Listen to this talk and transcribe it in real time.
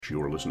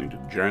You're listening to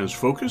Jazz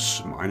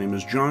Focus. My name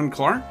is John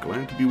Clark.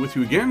 Glad to be with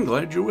you again.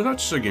 Glad you're with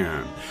us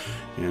again.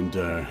 And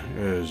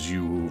as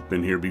you've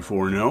been here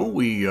before know,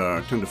 we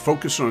tend to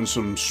focus on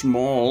some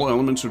small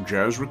elements of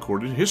jazz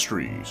recorded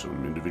history,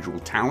 some individual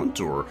talent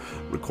or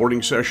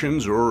recording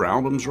sessions or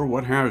albums or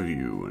what have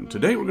you. And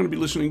today we're going to be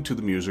listening to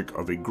the music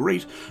of a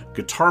great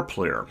guitar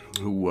player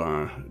who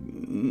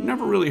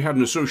never really had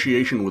an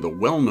association with a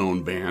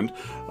well-known band,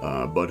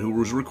 but who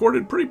was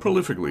recorded pretty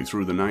prolifically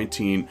through the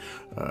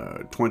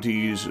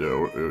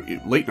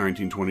 1920s, late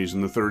 1920s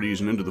and the 30s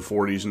and into the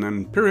 40s, and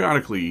then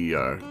periodically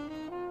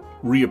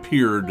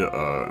reappeared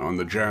on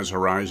the jazz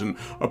horizon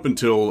up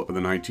until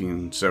the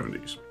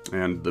 1970s.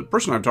 And the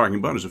person I'm talking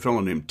about is a fellow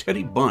named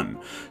Teddy Bunn.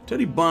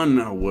 Teddy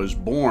Bunn was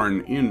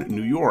born in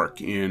New York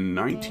in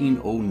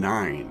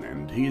 1909,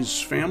 and his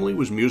family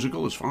was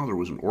musical. His father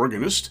was an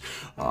organist,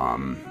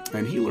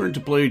 and he learned to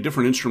play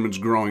different instruments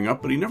growing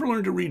up, but he never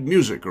learned to read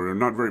music, or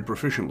not very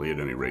proficiently at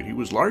any rate. He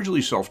was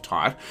largely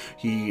self-taught.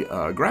 He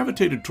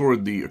gravitated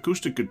toward the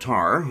acoustic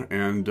guitar,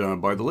 and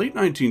by the late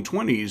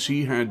 1920s,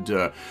 he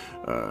had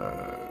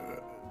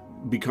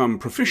become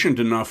proficient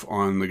enough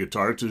on the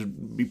guitar to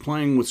be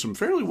playing with some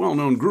fairly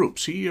well-known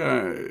groups. He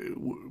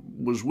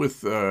was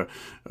with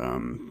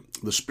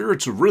the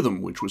Spirits of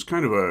Rhythm, which was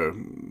kind of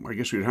I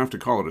guess you'd have to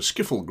call it a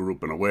skiffle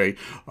group in a way,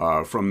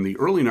 from the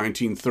early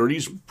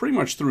 1930s, pretty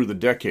much through the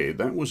decade.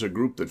 That was a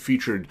group that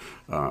featured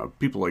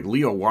people like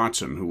Leo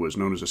Watson, who was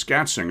known as a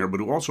scat singer, but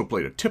who also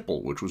played a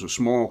tipple, which was a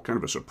small, kind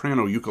of a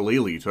soprano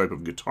ukulele type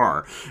of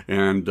guitar.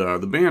 And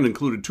the band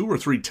included 2 or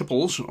 3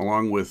 tipples,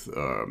 along with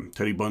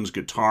Teddy Bunn's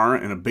guitar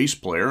and a bass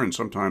player, and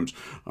sometimes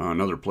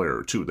another player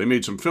or 2. They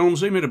made some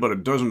films. They made about a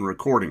dozen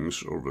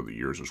recordings over the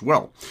years as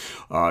well.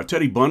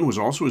 Teddy Bunn was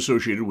also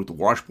associated with the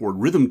Washboard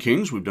Rhythm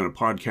Kings. We've done a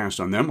podcast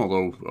on them,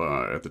 although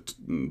at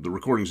the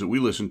recordings that we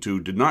listened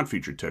to did not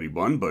feature Teddy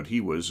Bunn, but he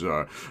was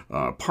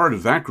part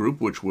of that group,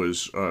 which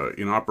was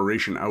in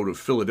operation out of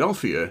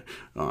Philadelphia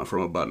from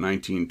about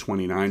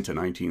 1929 to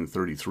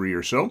 1933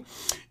 or so.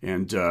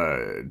 And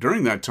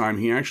during that time,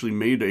 he actually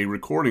made a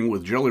recording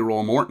with Jelly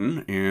Roll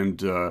Morton and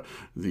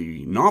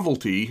the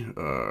novelty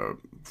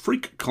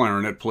freak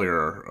clarinet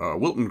player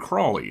Wilton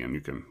Crawley, and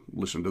you can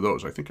listen to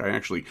those. I think I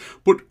actually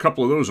put a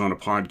couple of those on a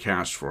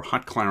podcast for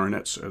hot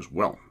clarinets as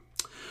well.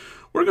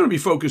 We're going to be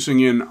focusing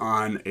in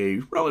on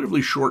a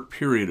relatively short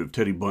period of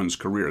Teddy Bunn's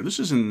career. This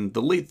is in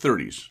the late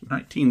 30s,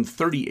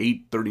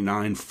 1938,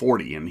 39,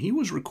 40, and he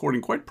was recording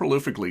quite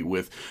prolifically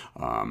with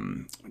a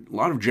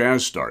lot of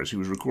jazz stars. He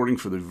was recording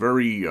for the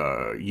very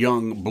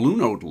young Blue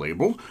Note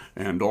label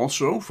and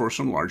also for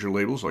some larger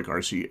labels like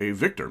RCA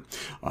Victor.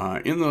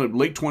 In the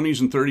late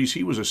 20s and 30s,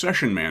 he was a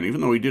session man.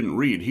 Even though he didn't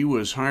read, he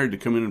was hired to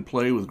come in and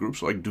play with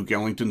groups like Duke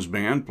Ellington's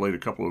band, played a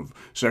couple of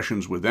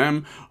sessions with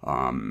them,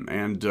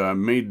 and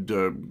made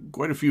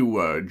quite a few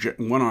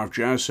one-off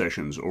jazz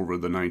sessions over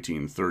the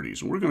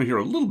 1930s. And we're going to hear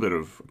a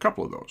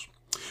couple of those.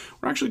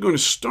 We're actually going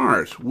to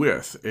start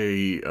with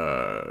a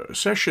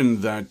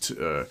session that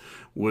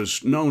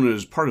was known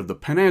as part of the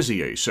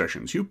Panazier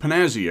sessions. Hugh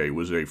Panazier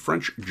was a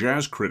French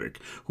jazz critic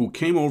who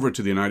came over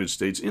to the United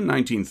States in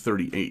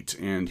 1938,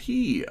 and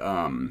he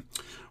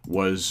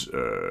was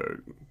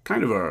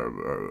kind of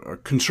a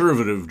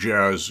conservative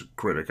jazz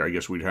critic, I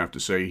guess we'd have to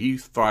say. He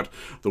thought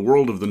the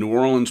world of the New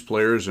Orleans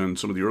players and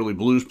some of the early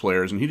blues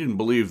players, and he didn't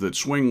believe that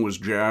swing was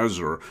jazz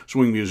or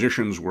swing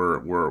musicians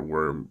were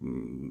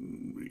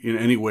in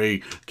any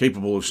way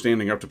capable of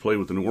standing up to play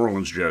with the New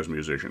Orleans jazz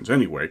musicians.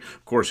 Anyway,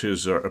 of course,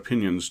 his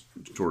opinions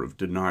sort of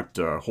did not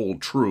hold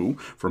true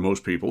for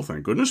most people,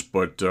 thank goodness,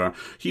 but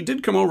he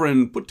did come over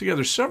and put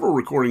together several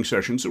recording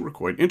sessions that were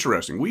quite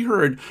interesting. We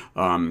heard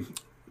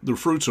the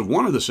fruits of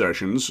one of the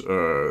sessions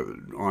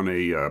on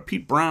a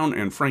Pete Brown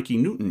and Frankie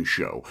Newton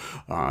show.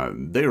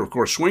 They are, of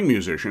course, swing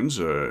musicians,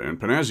 and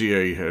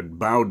Panazier had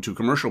bowed to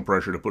commercial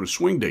pressure to put a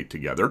swing date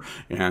together,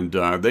 and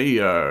they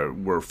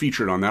were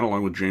featured on that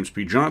along with James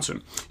P.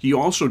 Johnson. He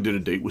also did a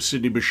date with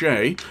Sidney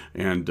Bechet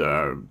and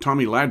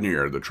Tommy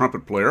Ladnier, the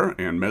trumpet player,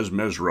 and Mez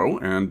Mesro,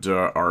 and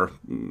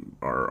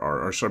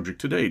our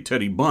subject today,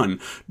 Teddy Bunn,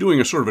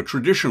 doing a sort of a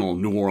traditional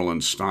New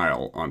Orleans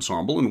style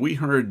ensemble, and we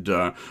heard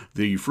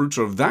the fruits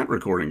of that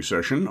recording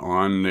session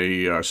on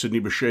a Sidney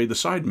Bechet The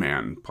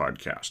Sideman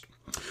podcast.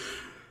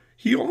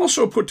 He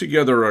also put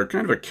together a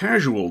kind of a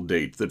casual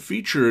date that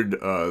featured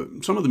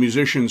some of the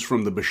musicians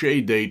from the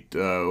Bechet date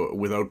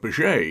without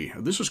Bechet.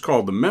 This was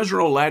called the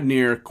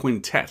Mesro-Ladnier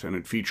Quintet, and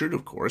it featured,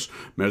 of course,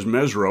 Mez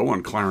Mesro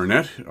on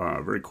clarinet,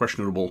 very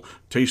questionable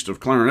taste of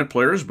clarinet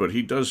players, but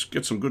he does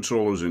get some good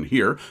solos in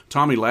here.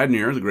 Tommy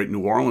Ladnier, the great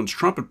New Orleans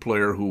trumpet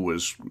player who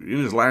was in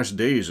his last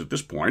days at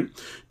this point.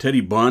 Teddy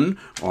Bunn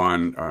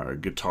on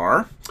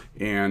guitar,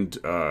 and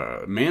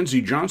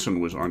Manzi Johnson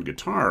was on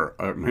guitar.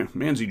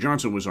 Manzi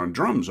Johnson was on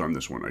drums on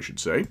this one, I should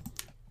say.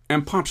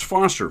 And Pops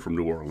Foster from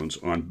New Orleans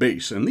on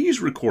bass. And these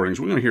recordings,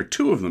 we're going to hear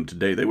 2 of them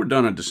today. They were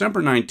done on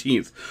December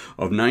 19th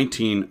of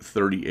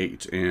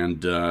 1938.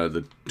 And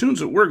the tunes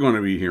that we're going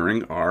to be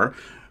hearing are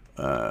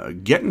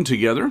Getting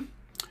Together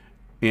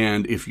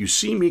and If You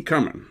See Me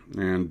Coming.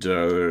 And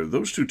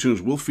those two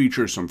tunes will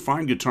feature some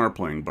fine guitar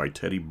playing by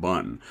Teddy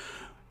Bunn.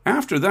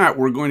 After that,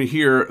 we're going to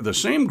hear the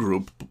same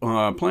group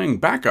playing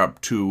backup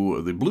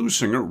to the blues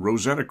singer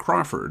Rosetta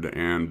Crawford,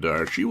 and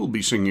she will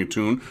be singing a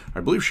tune I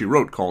believe she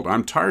wrote called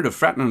I'm Tired of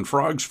Fattening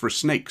Frogs for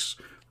Snakes,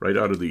 right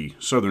out of the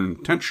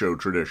Southern tent show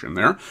tradition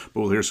there,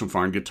 but we'll hear some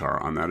fine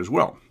guitar on that as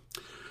well.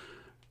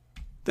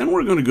 Then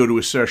we're going to go to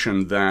a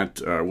session that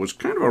was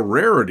kind of a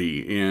rarity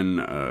in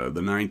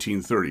the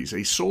 1930s,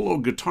 a solo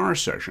guitar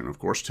session, of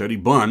course, Teddy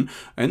Bunn,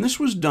 and this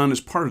was done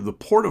as part of the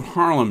Port of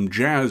Harlem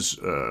Jazz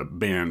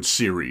Band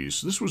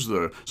series. This was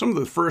some of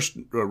the first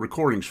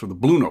recordings for the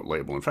Blue Note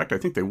label. In fact, I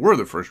think they were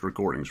the first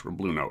recordings for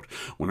Blue Note,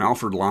 when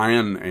Alfred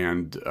Lyon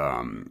and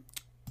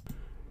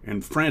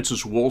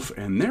Francis Wolff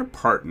and their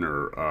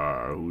partner,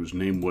 whose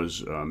name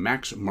was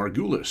Max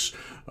Margulis,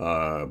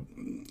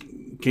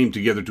 came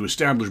together to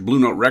establish Blue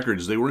Note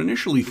Records. They were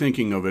initially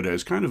thinking of it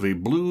as kind of a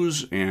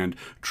blues and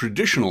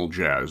traditional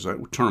jazz.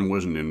 That term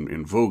wasn't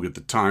in vogue at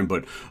the time,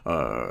 but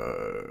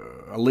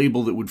a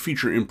label that would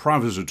feature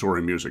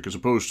improvisatory music as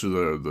opposed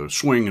to the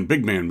swing and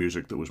big band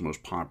music that was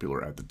most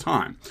popular at the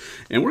time.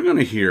 And we're going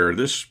to hear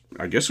this,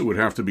 I guess it would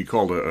have to be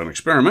called an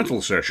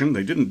experimental session.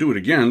 They didn't do it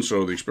again,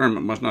 so the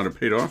experiment must not have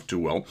paid off too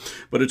well.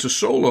 But it's a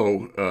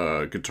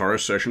solo guitar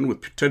session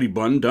with Teddy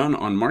Bunn done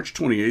on March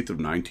 28th of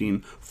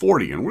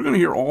 1940. And we're going to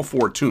hear all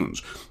four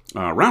tunes.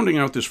 Rounding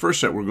out this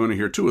first set, we're going to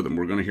hear two of them.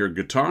 We're going to hear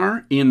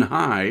Guitar in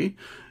High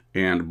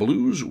and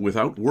Blues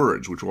Without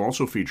Words, which will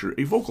also feature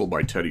a vocal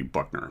by Teddy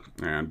Buckner.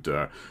 And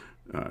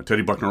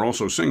Teddy Buckner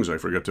also sings, I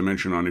forgot to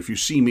mention, on If You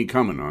See Me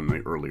Coming on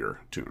the earlier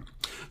tune.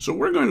 So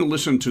we're going to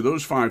listen to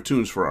those five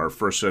tunes for our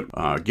first set.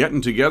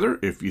 Getting Together,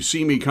 If You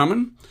See Me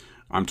Coming,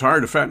 I'm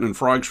Tired of Fattening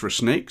Frogs for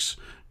Snakes,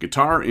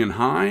 Guitar in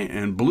High,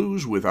 and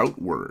Blues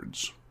Without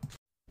Words.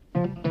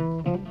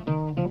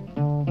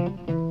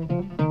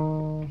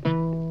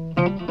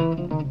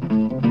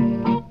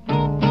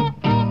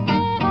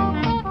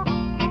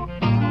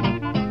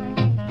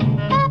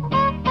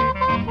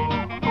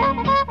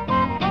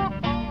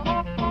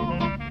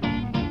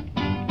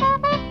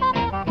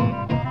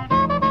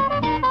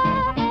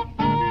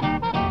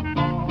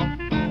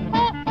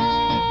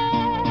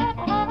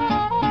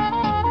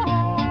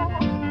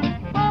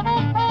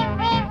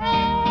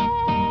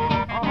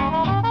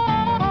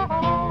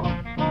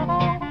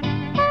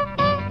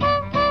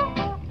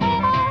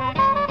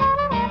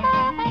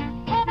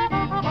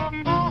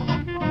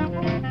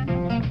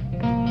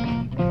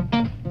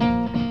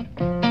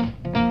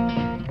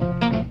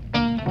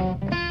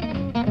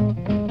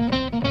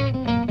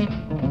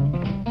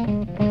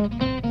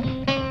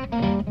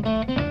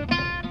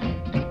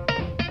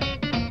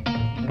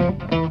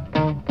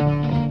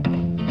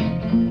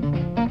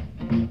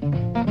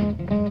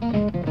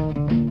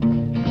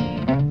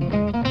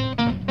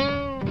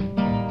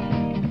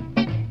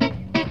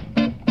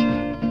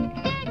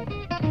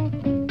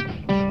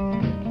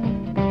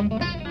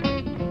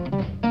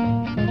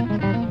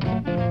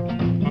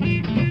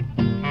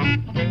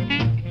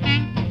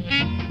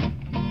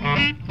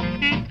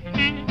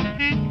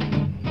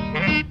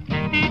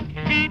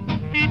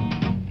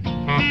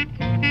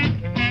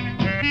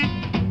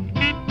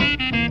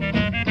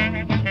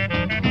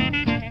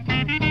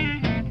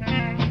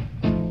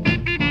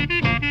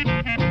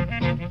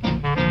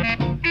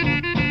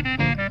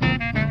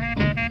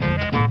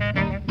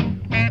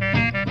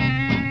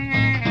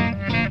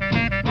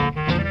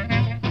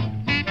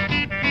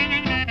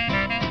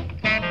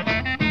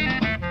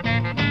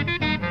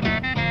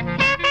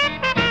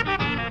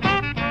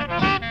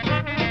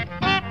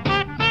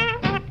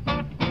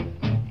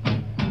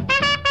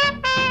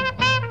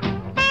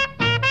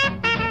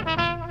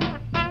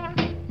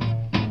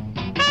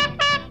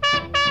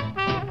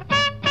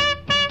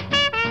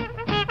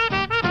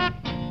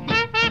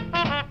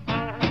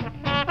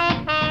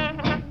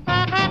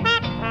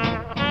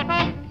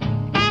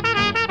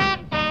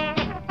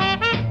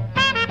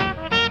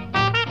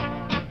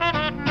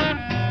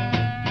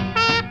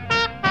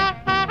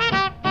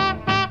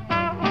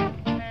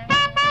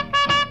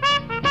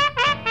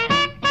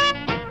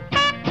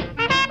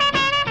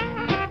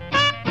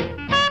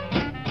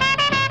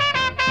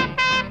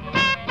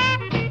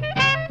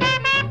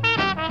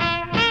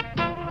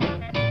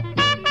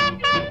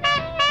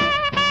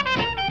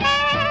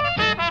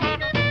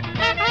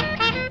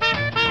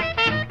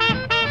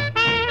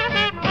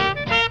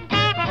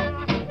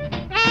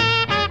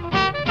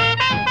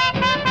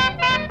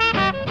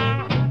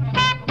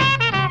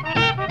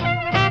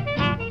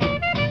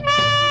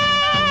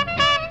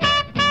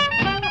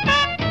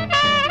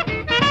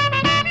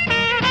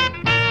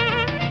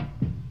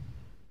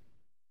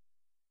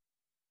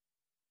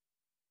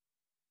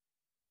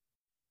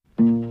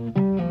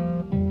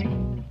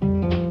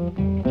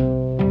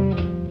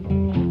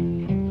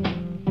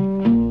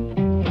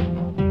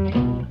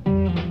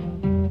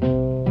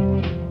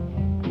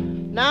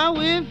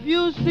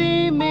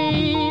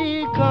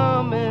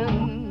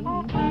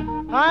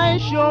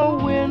 Your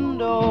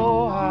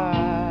window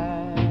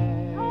high.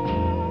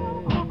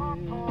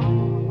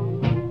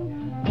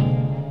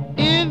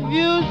 If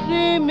you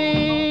see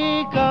me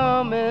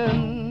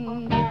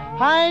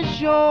Hide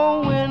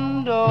your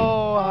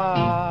window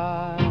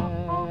high.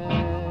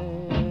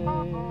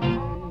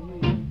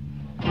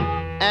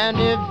 And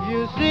if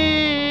you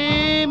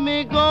see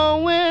me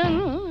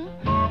going,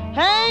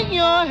 hang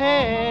your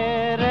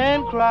head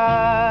and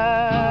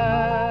cry.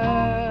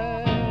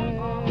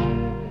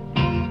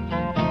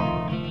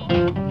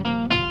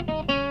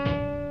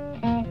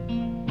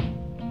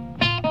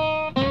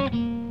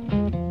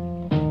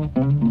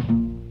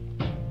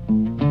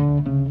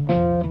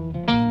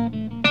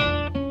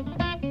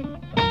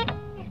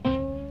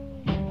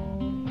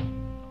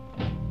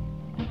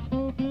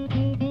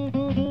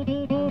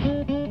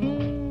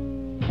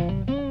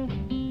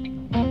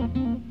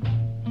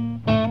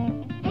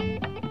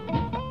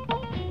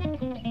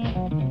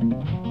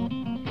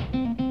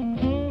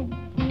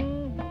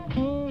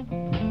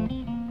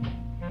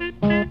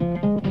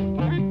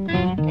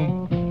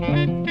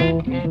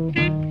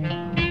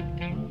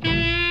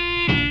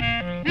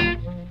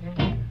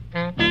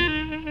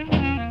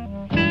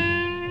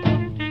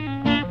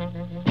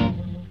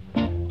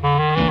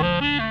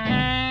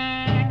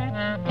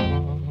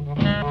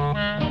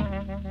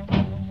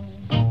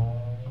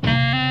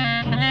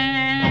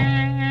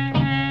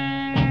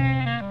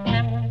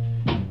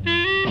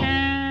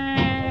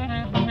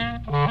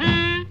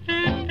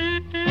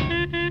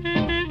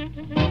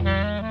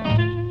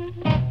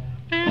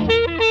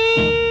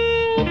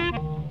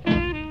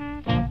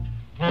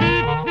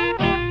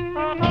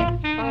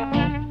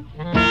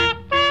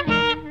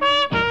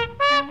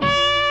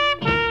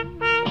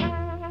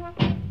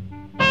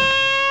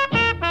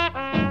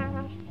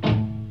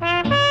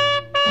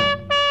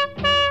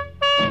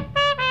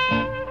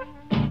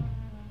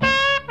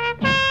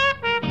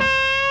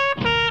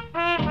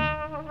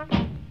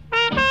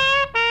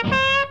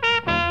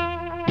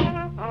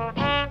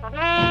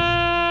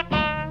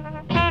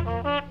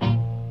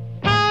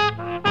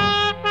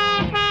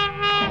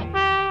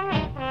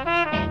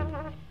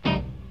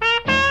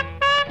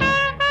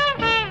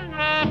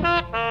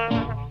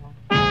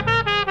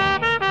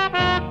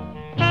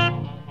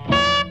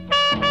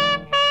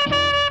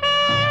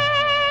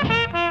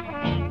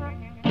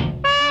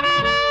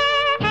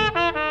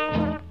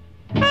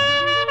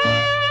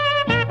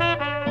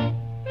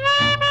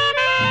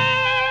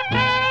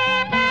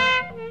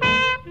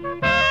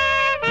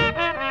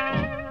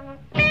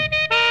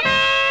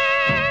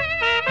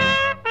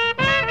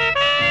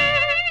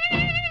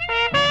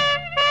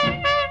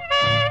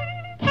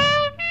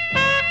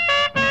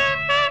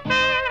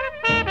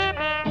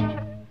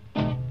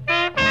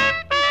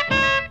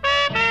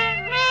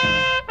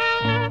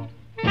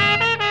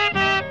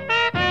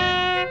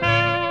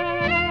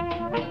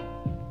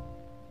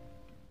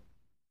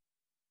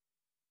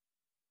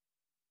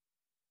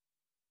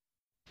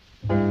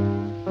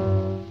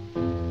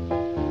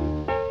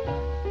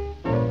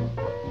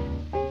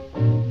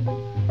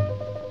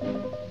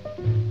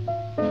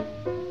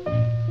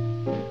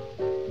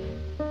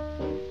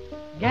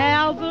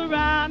 Gals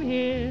around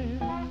here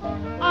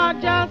are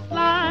just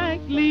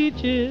like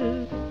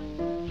leeches,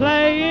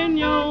 play in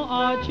your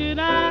orchard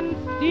and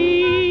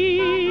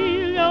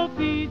steal your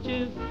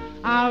peaches.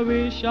 I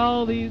wish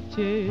all these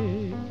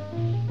chicks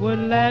would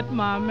let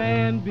my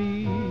man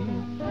be,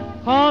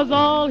 'cause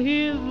all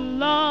his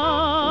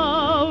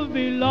love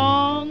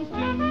belongs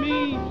to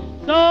me.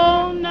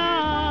 So now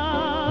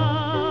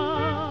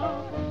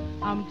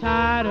I'm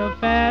tired of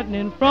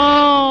fattening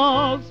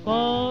frogs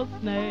for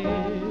snails.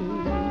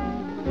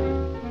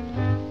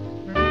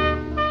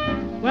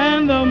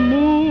 When the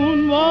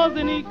moon was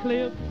in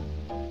eclipse,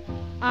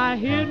 I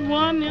hid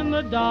one in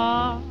the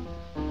dark,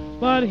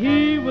 but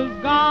he was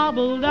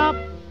gobbled up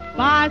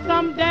by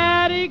some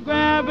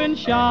daddy-grabbing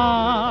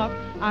shark.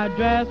 I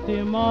dressed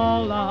him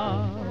all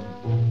up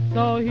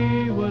so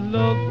he would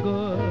look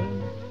good.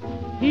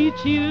 He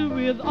cheated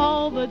with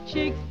all the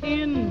chicks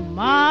in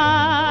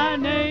my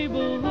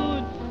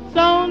neighborhood.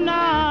 So now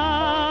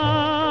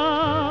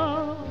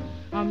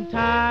I'm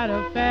tired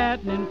of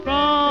fattening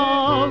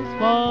frogs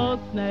for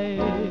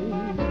snails.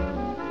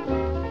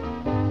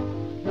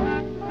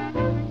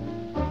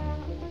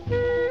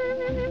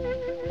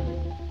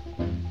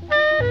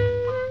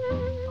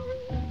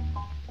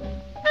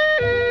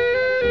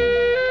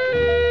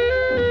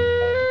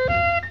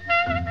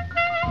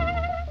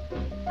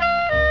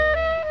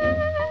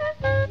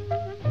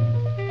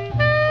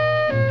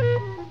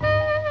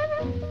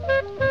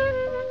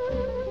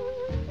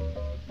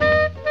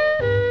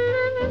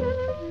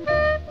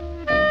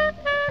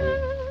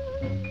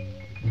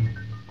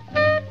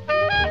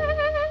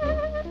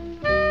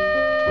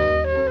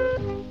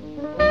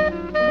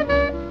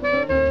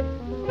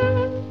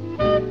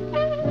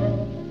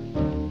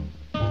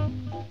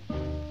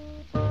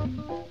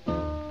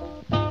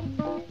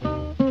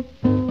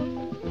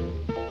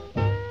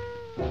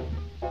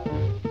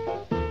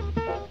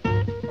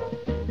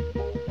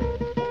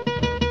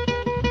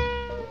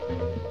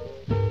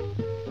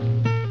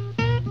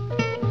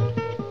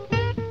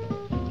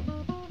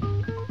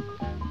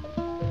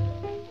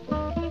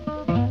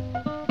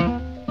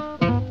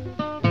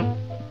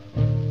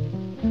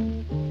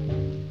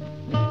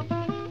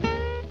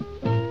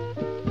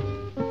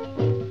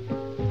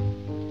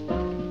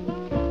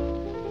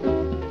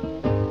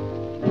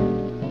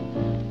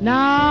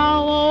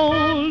 Now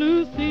old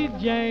Lucy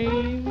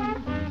Jane,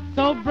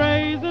 so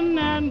brazen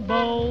and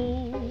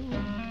bold,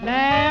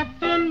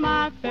 laughed in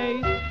my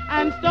face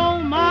and stole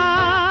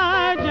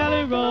my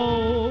jelly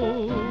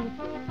roll.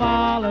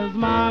 Follows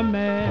my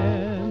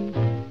man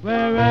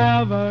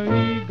wherever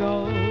he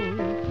goes,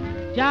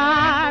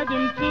 jived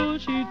him till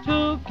she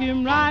took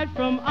him right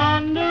from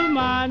under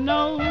my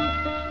nose.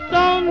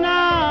 So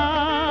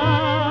now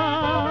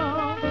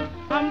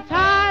I'm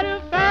tired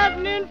of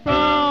fattening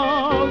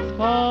frogs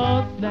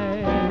for snakes.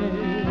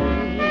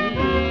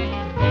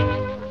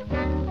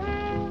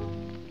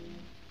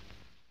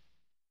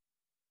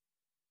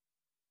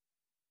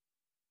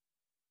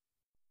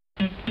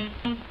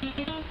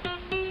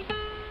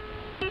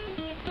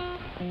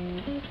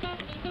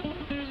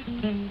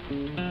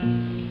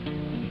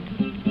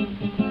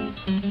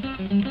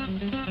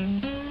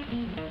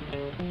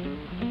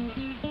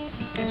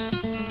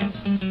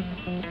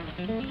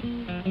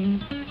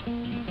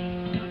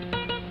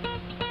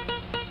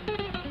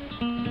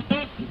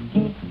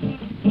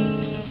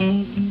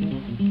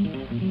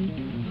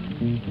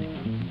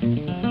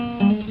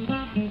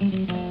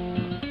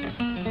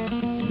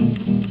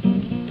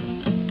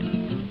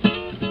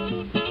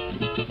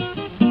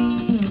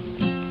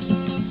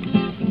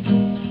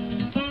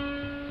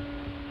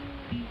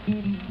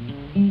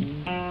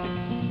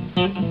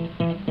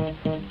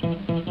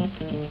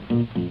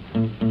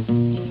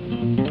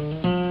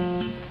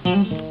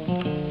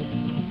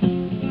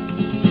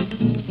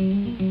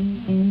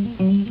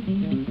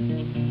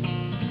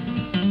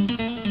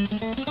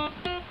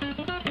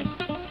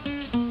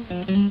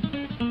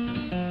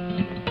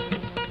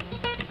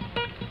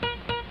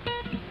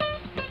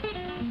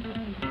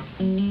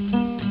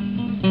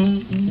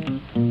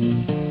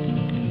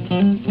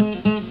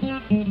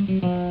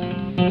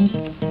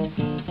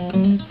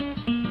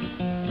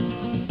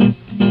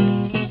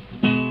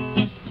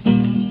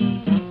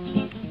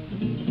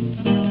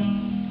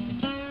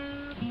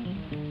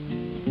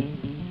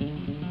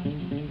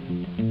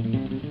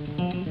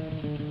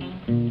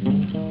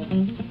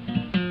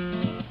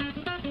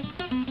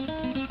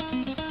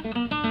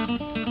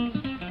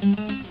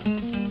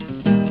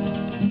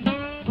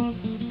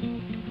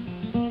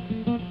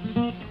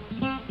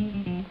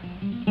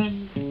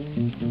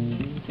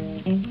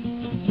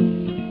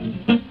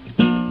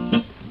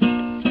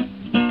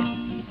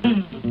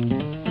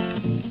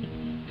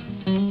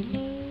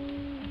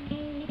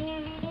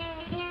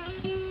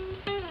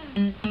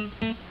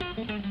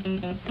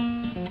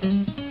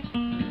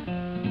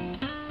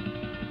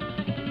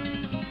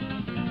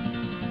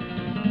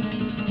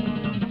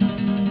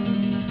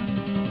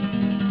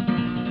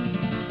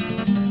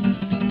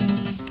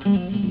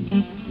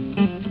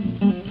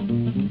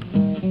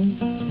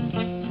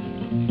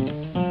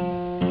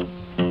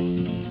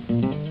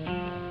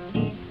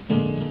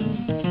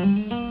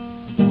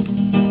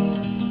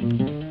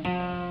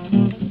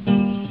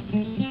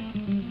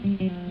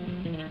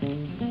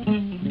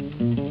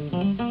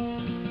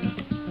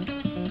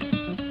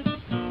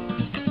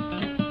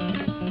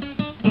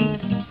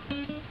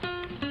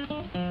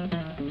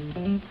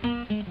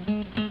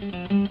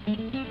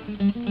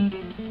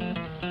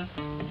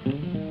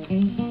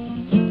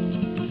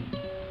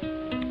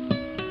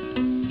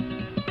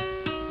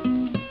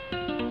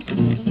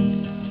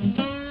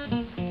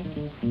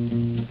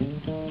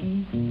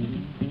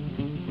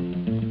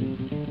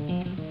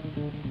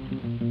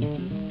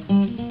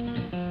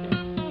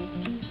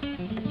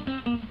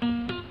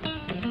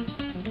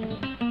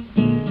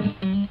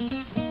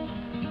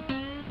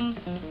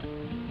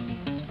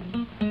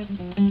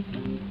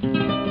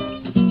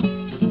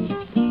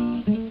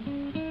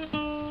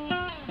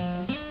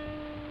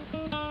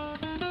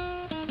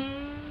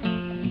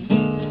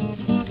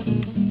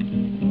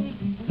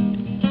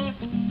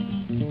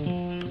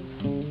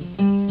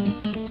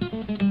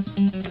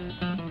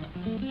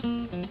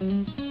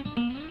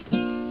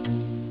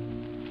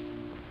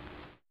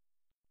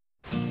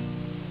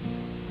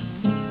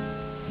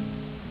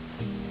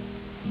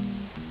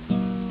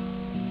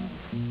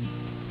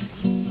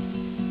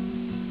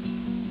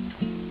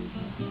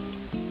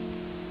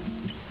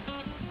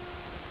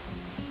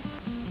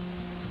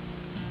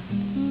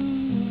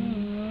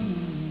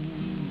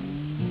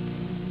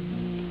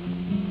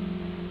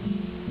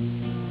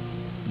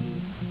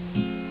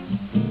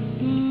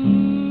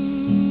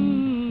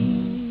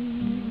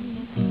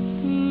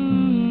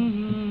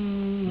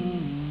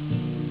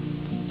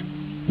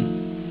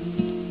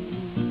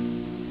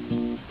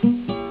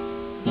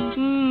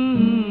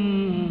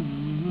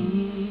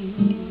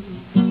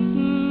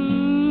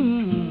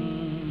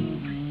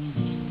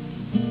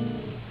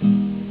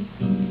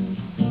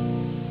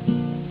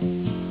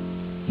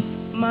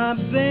 My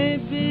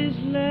baby's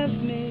left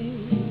me,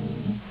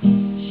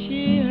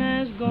 she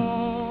has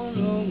gone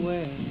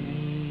away.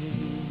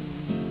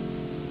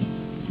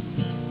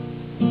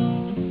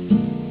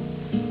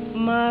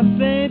 My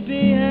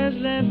baby has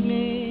left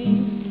me,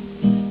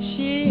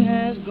 she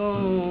has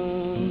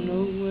gone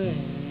away.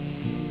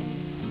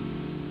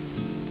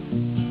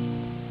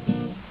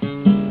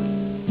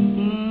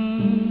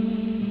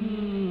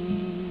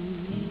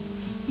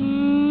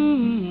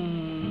 Mm-hmm.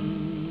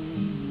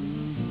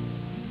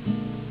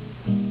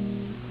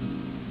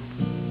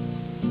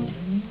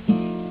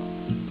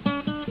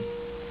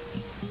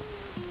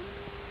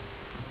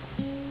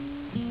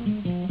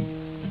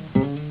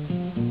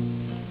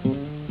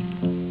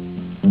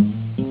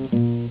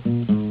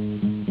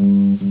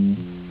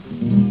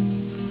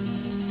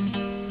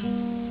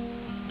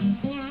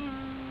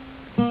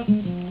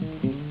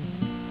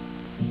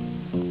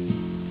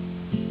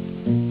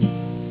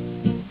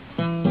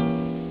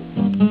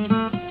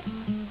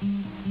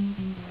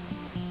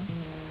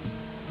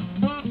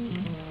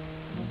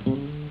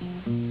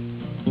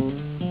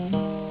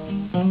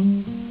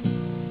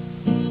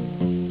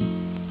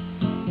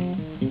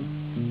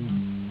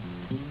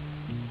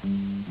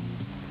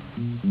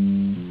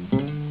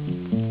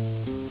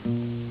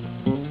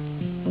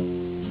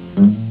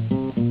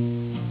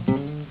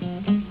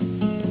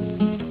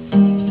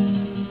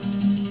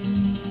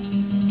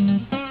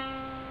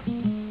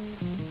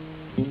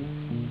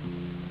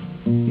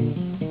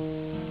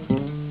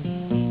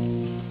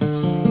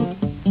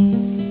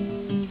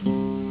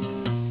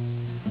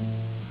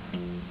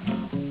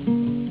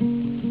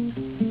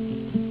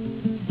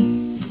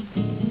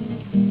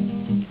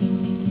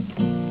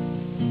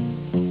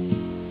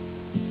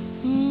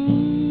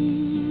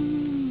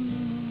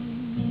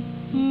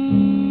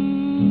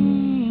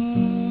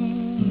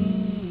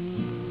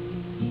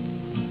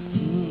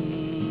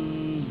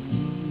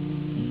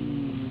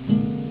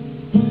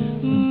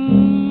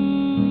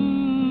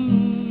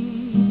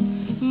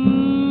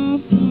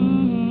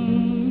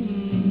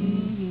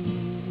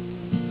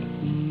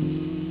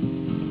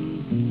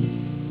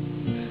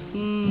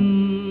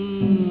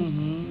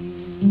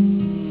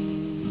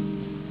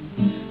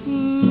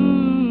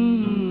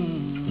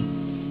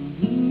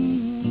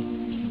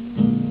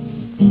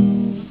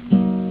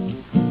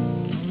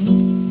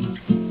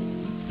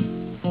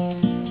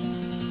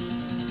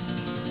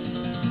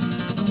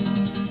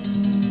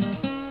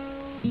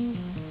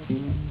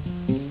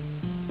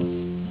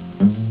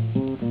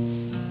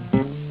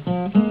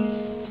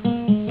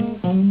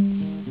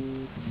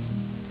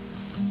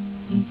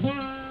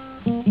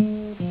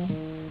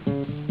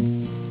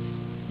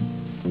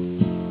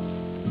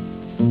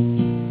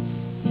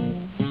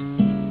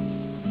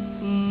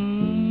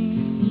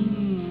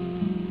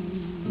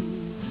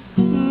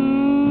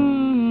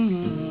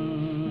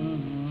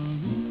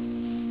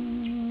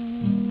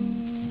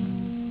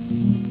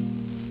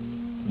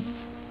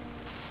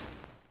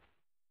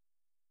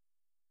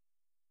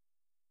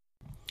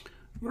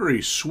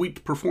 very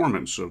sweet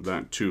performance of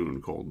that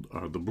tune called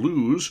The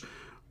Blues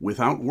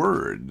Without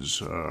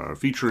Words,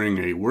 featuring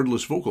a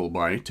wordless vocal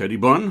by Teddy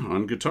Bunn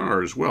on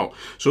guitar as well.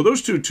 So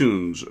those two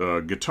tunes,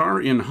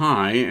 Guitar in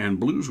High and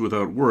Blues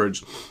Without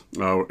Words,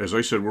 as I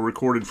said, were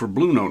recorded for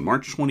Blue Note,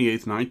 March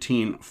 28th,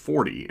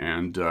 1940,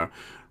 and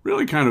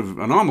really kind of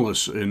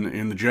anomalous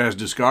in the jazz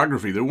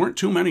discography. There weren't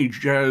too many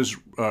jazz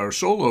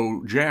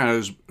solo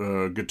jazz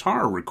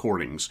guitar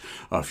recordings.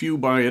 A few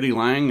by Eddie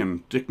Lang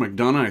and Dick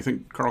McDonough. I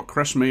think Carl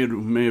Kress may have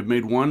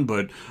made one,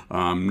 but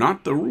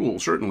not the rule,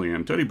 certainly.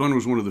 And Teddy Bunn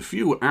was one of the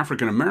few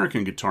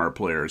African-American guitar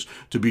players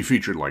to be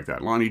featured like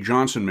that. Lonnie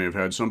Johnson may have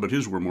had some, but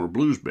his were more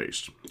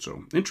blues-based.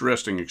 So,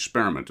 interesting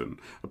experiment, and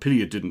a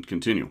pity it didn't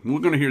continue. And we're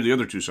going to hear the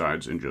other two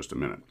sides in just a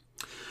minute.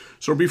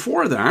 So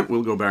before that,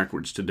 we'll go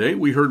backwards today,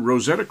 we heard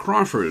Rosetta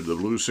Crawford, the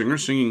blues singer,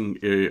 singing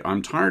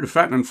I'm Tired of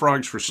Fattening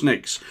Frogs for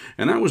Snakes.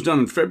 And that was done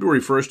on February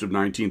 1st of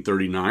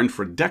 1939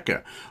 for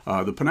Decca.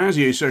 The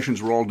Panazzier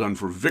sessions were all done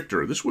for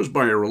Victor. This was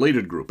by a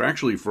related group,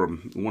 actually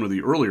from one of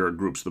the earlier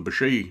groups, the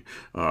Bechet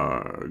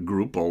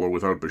group, although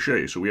without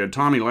Bechet. So we had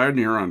Tommy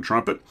Ladnier on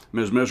trumpet,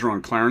 Mez Mesro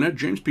on clarinet,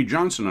 James P.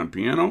 Johnson on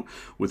piano,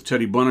 with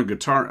Teddy Bunn on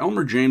guitar,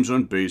 Elmer James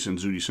on bass, and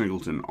Zutty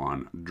Singleton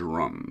on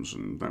drums.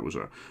 And that was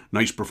a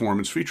nice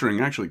performance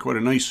featuring actually quite a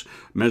nice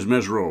Mez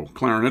Mesro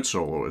clarinet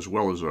solo, as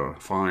well as a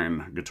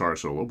fine guitar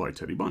solo by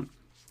Teddy Bunn.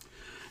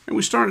 And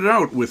we started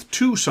out with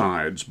two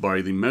sides by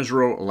the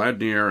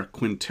Mesro-Ladnier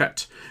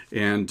Quintet.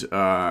 And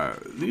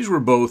these were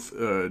both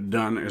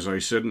done, as I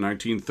said, in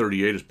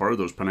 1938 as part of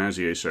those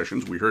Panazzier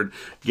sessions. We heard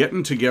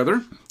Getting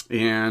Together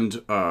and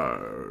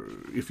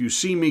If You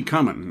See Me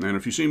Comin'. And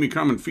If You See Me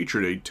Comin'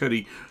 featured a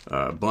Teddy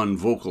Bunn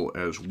vocal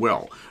as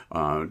well.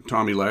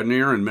 Tommy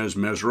Ladnier and Mez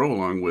Mesro,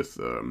 along with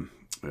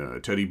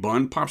Teddy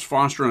Bunn, Pops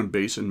Foster on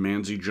bass, and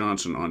Manzi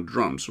Johnson on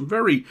drums. Some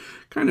very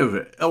kind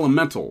of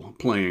elemental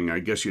playing, I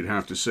guess you'd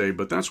have to say,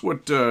 but that's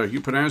what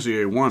Hugh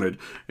Panazzier wanted,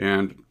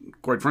 and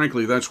quite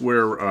frankly, that's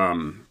where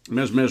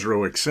Mez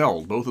Mesro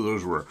excelled. Both of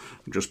those were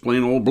just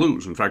plain old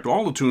blues. In fact,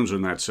 all the tunes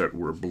in that set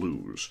were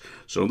blues.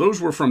 So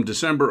those were from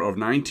December of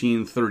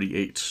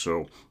 1938.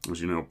 So, as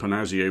you know,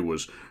 Panazzier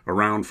was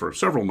around for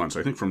several months,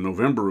 I think from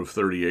November of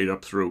 38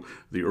 up through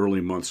the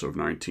early months of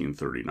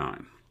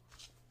 1939.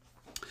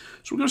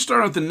 So we're going to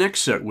start out the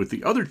next set with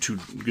the other two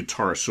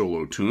guitar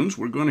solo tunes.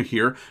 We're going to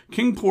hear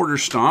King Porter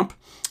Stomp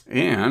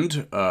and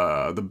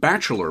The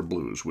Bachelor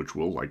Blues, which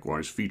will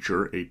likewise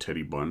feature a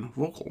Teddy Bunn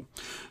vocal.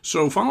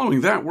 So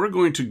following that, we're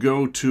going to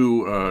go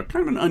to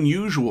kind of an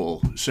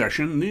unusual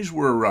session.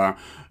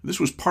 This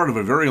was part of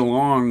a very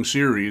long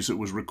series that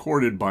was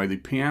recorded by the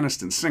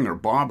pianist and singer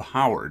Bob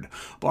Howard.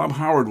 Bob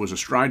Howard was a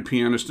stride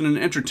pianist and an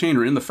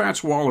entertainer in the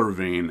Fats Waller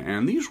vein,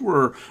 and these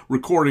were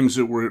recordings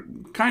that were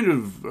kind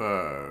of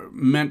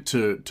meant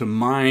to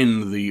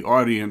mine the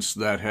audience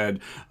that had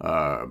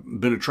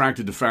been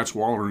attracted to Fats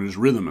Waller and his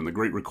rhythm and the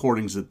great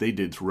recordings that they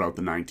did throughout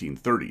the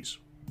 1930s.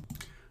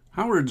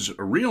 Howard's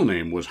real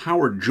name was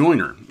Howard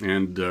Joyner,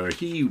 and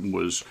he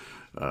was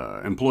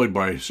employed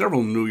by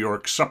several New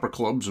York supper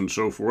clubs and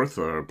so forth,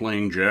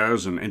 playing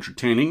jazz and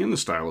entertaining in the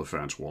style of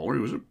Fats Waller.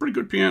 He was a pretty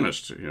good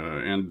pianist,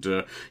 and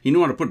he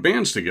knew how to put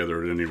bands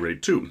together at any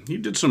rate, too. He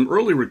did some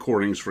early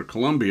recordings for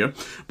Columbia,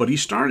 but he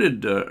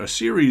started a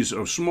series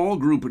of small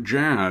group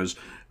jazz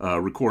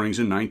recordings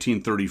in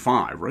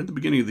 1935, right at the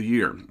beginning of the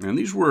year. And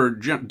these were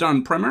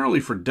done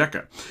primarily for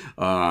Decca,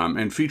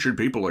 and featured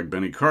people like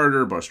Benny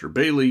Carter, Buster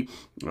Bailey,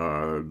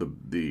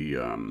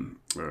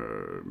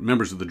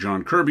 members of the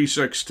John Kirby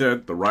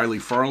Sextet, the Riley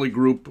Farley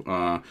Group,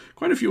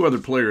 quite a few other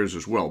players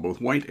as well,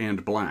 both white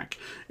and black.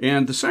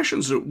 And the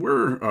sessions that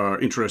we're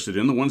interested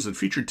in, the ones that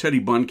featured Teddy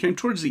Bunn, came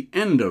towards the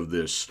end of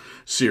this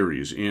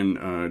series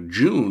in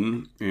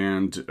June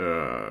and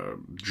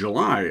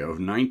July of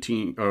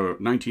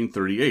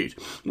 1938.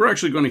 We're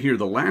actually going to hear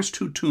the last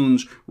two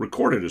tunes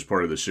recorded as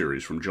part of the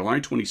series from July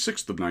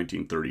 26th of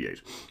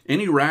 1938.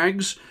 Any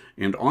Rags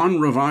and On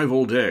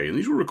Revival Day. And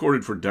these were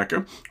recorded for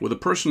Decca with the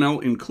personnel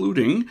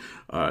including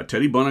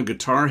Teddy Bunn on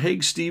guitar,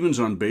 Haig Stevens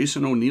on bass,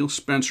 and O'Neill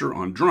Spencer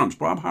on drums.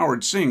 Bob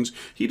Howard sings.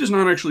 He does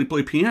not actually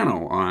play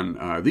piano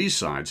on these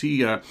sides.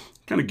 He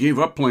kind of gave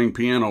up playing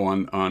piano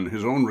on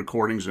his own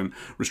recordings and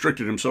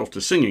restricted himself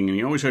to singing, and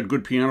he always had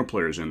good piano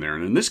players in there.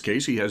 And in this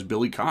case, he has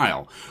Billy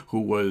Kyle,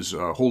 who was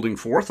holding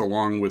forth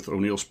along with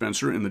O'Neill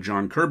Spencer in the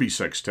John Kirby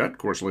Sextet. Of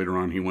course, later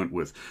on, he went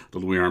with the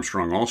Louis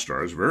Armstrong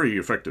All-Stars, very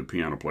effective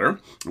piano player.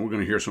 And we're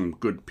going to hear some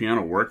good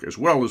piano work as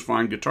well as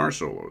fine guitar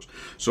solos.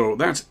 So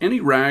that's Any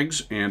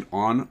Rags and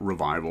On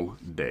Revival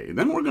Day.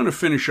 Then we're going to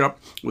finish up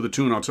with a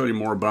tune I'll tell you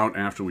more about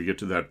after we get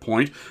to that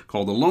point,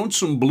 called The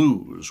Lonesome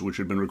Blues, which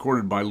had been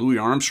recorded by Louis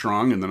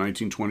Armstrong in the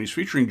 1920s,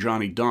 featuring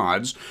Johnny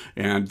Dodds.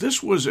 And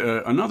this was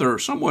another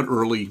somewhat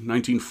early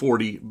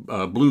 1940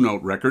 Blue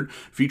Note record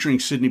featuring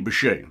Sidney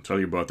Bechet. I'll tell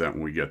you about that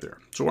when we get there.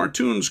 So our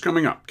tunes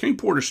coming up: King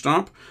Porter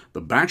Stomp,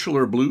 The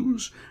Bachelor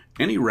Blues,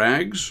 Any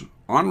Rags,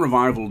 On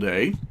Revival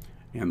Day,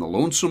 and The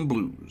Lonesome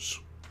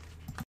Blues.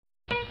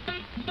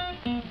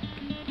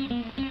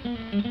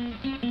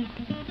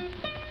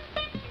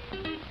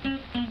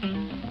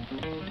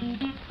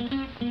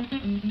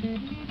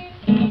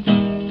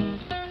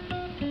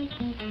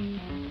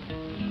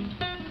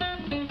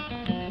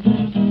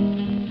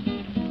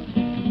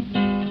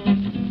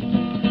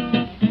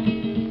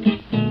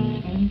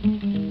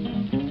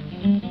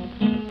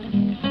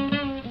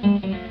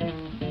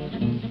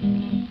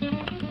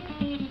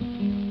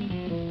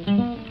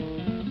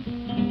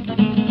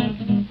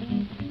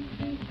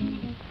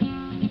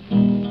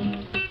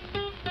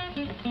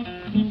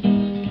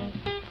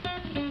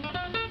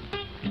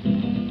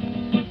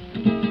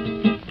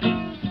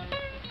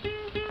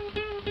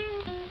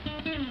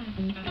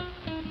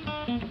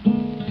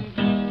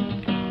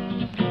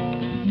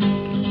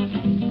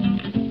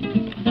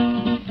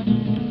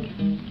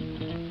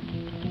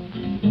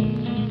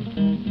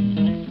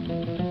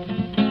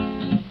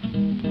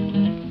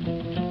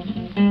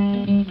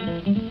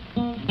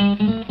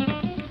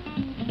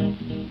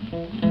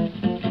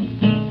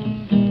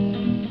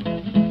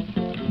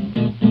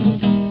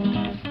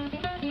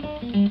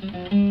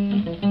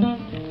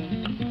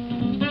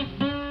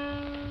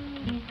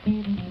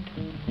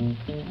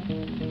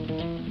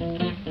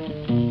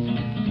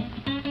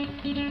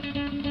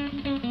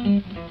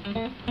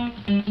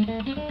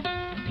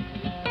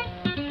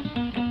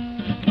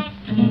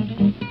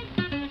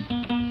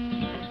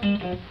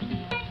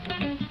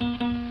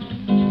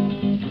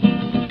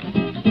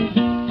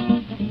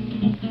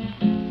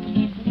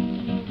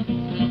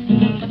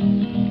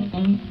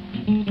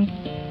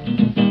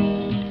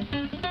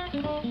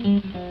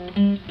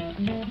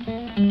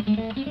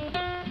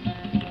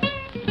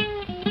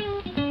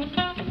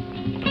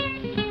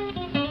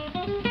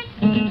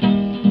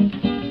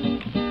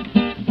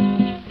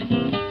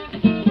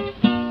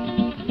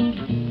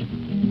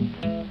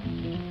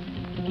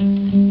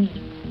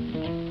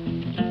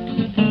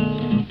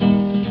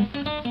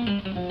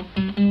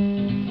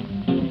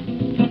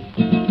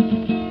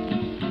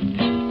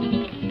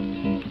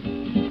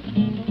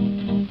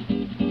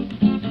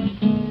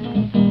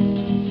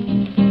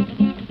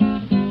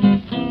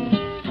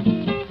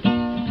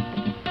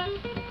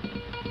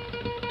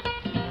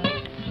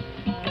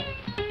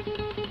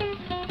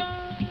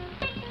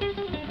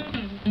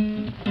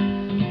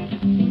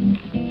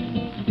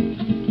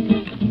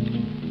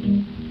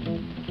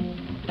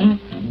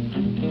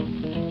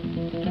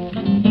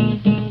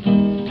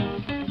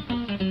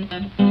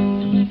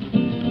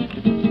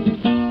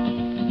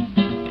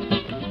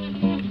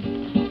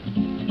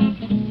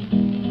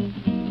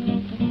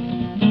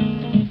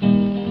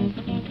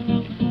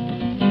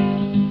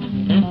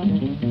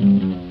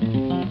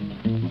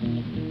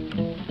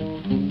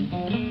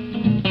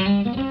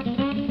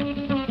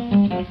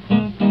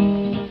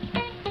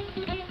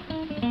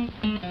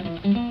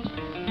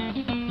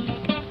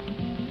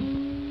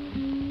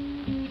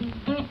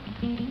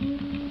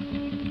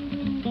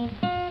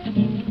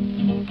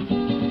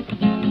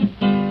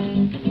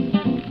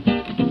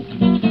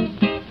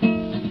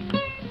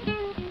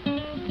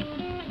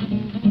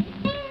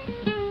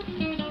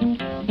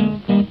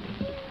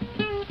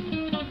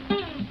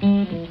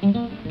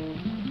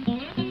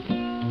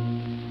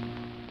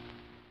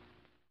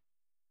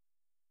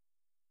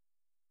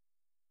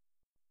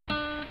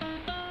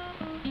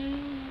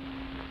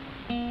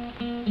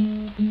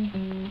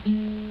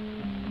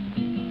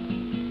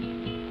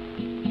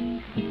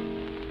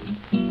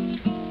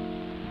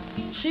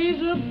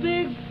 a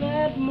big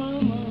fat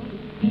mama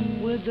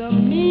with the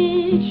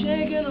meat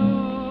shaking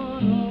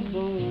on her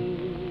bone.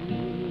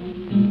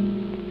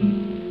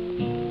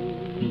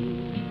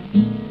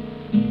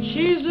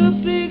 She's a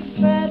big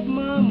fat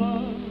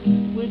mama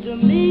with the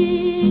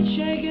meat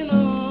shaking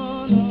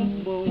on her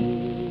bone.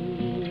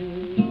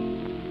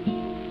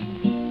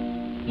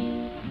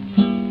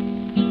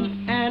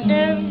 And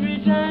every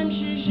time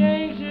she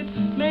shakes it,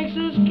 makes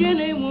a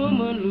skinny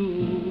woman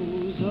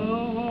lose her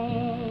home.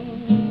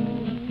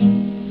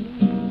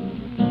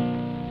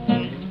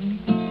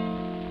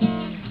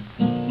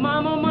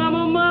 Mama,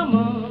 mama,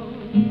 mama,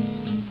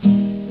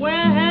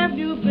 where have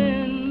you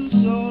been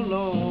so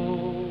long?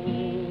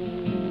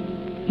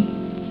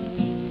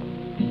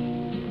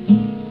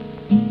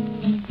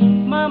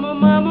 Mama,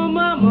 mama,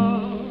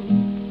 mama,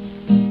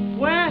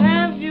 where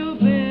have you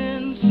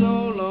been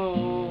so long?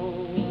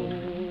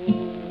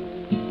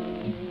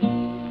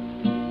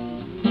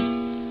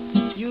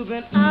 You've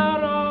been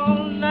out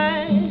all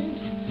night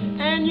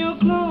and your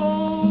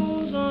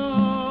clothes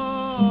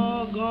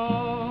are gone.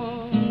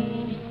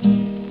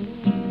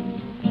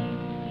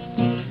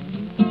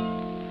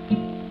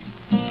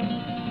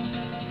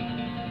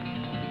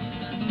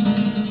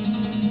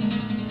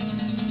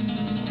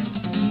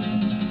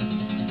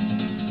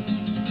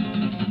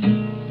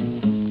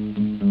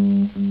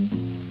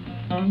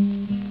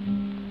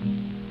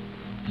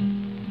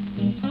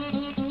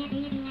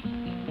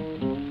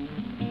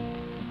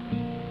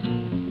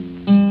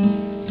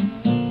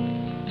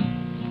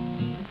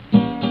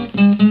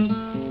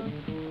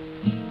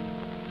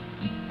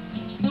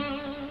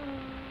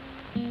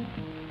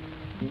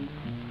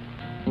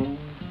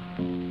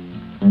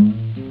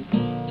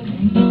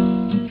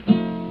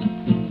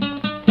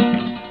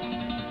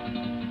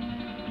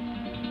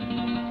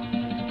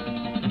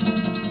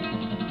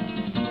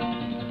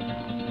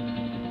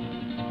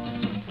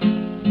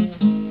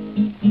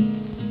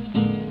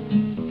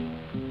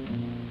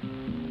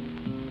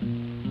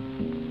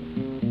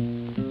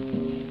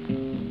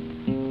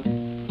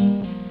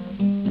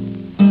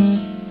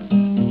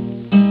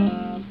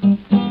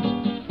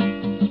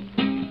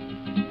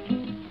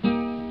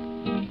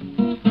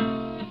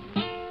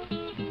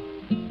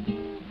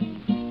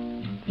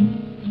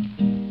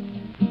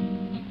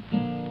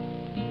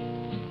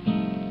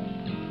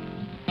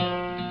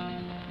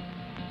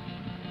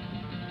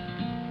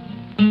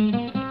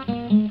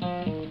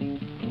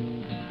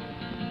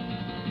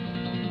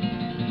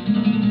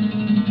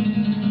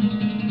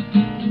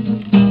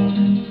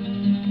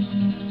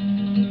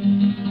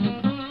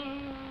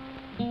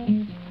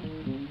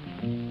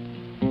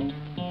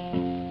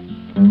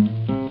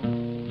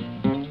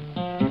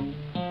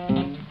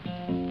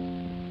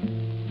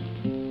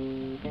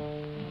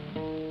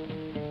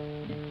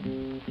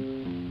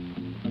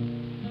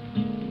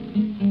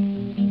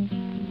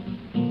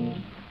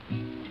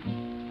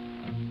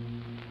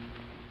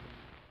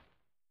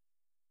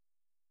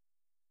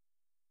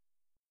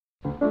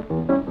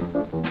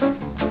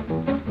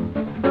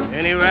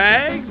 Any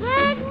rags?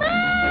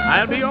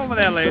 I'll be over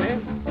there, lady.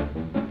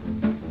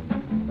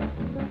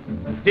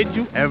 Did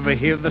you ever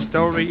hear the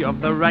story of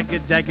the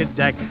ragged-jagged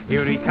Jack?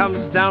 Here he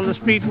comes down the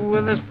street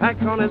with his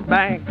pack on his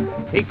back.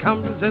 He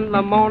comes in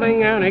the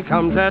morning and he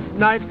comes at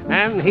night,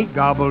 and he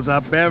gobbles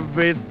up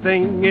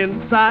everything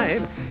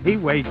inside. He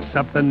wakes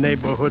up the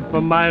neighborhood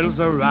for miles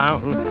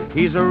around.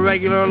 He's a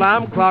regular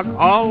alarm clock,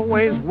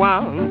 always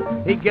wound.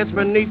 He gets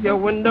beneath your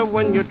window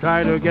when you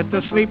try to get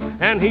to sleep,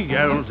 and he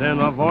yells in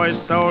a voice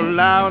so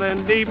loud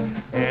and deep.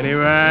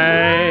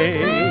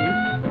 Anyway,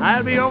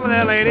 I'll be over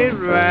there, lady.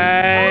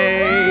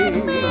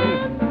 Rags.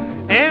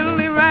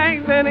 Any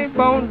rags, any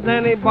bones,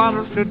 any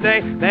bottles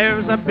today.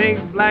 There's a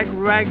big black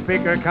rag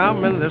picker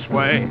coming this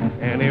way.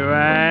 Any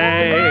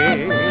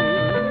rags.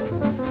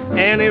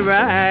 Any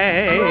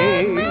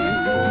rags.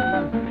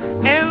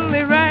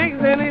 Any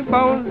rags, any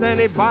bones,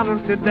 any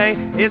bottles today.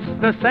 It's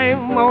the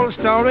same old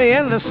story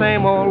in the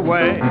same old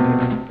way.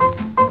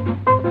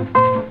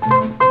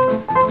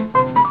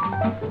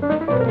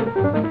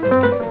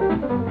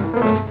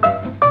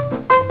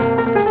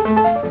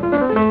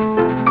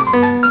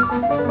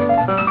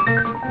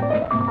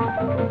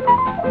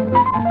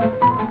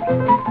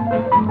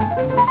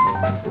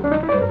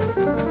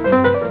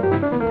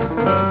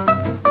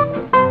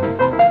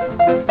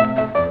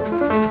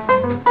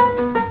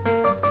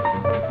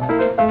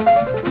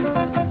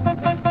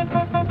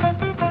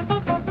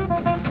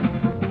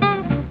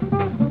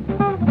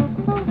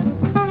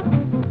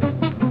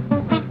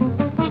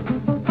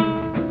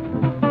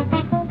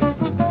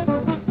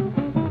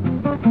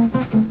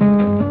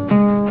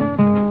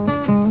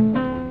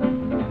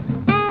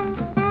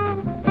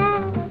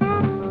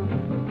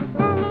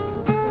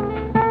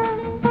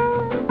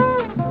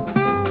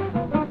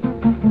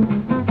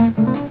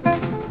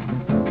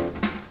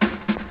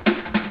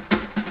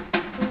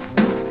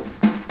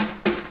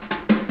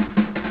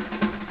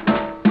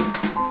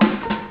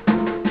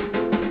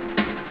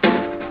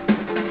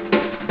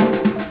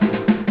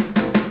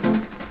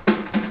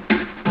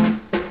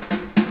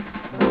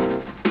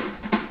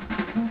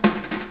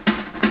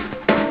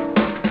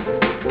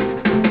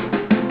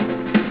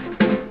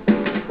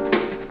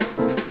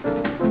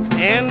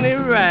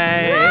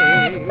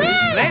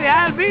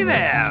 be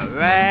there.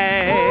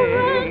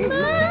 Rags.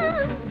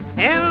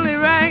 Any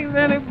rags,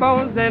 any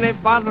bones, any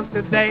bottles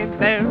today.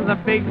 There's a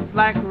big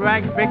black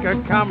rag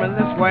picker coming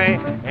this way.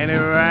 Any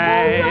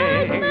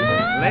rags.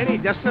 Lady,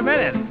 just a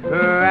minute.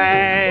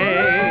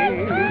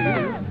 Rags.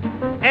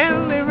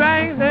 Any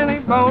rags, any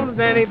bones,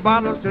 any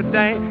bottles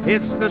today.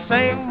 It's the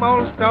same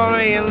old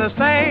story in the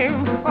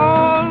same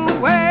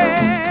old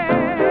way.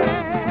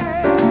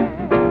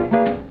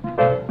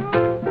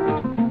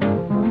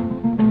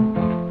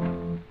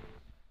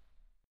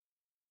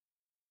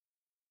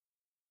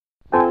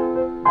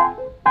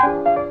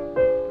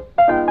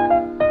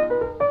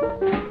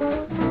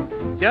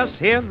 Just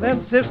hear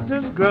them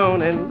sisters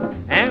groaning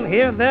and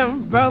hear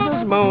them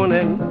brothers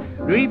moaning,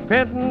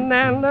 repenting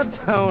and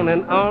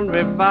atoning on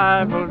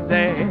revival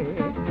day.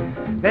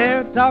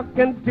 They're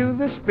talking to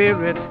the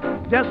Spirit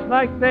just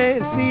like they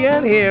see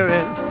and hear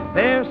it.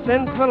 They're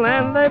sinful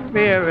and they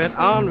fear it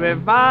on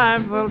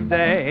revival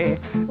day.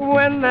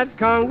 When that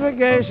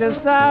congregation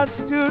starts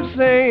to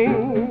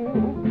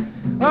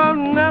sing, oh,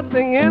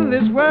 nothing in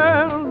this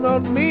world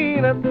don't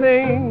mean a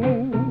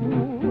thing.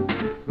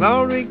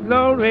 Glory,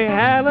 glory,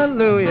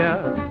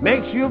 hallelujah,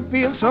 makes you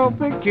feel so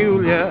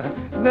peculiar.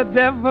 The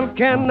devil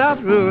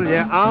cannot rule you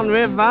on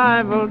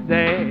revival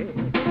day.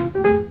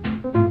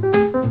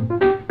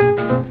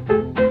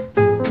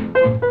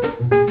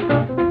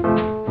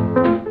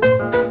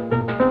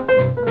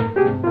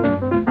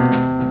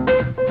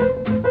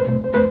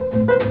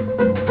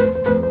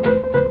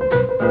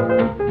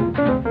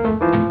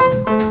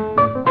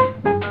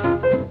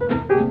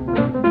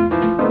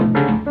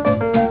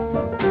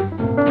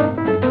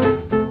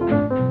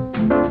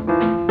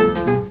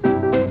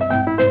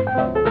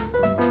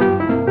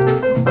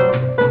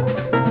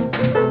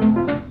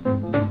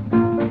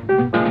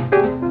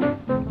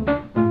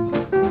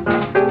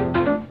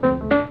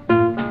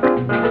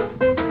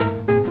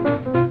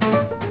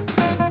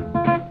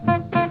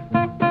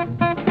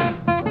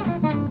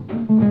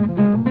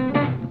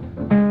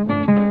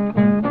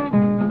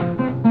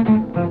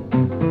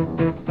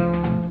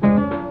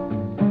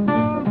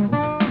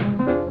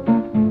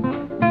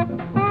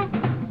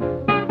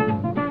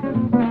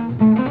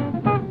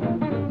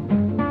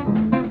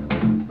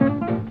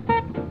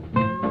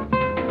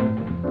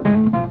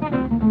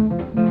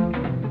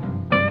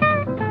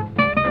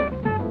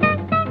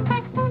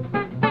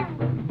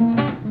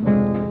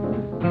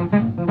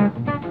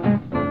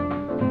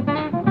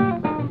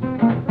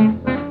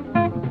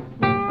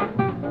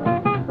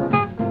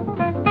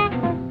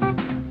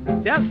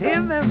 Just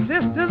hear them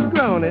sisters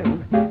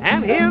groaning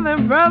and hear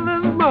them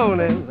brothers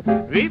moaning,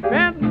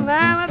 repenting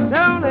and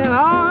atoning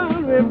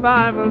on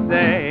revival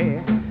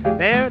day.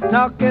 They're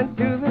talking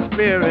to the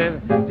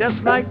Spirit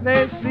just like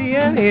they see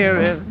and hear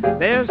it.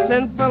 They're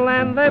sinful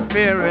and they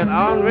fear it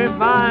on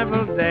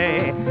revival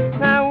day.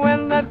 Now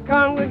when that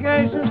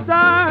congregation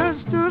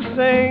starts to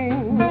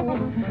sing,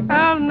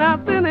 oh,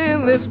 nothing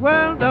in this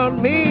world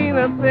don't mean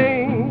a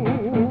thing.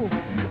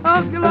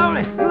 Oh,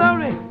 glory,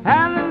 glory,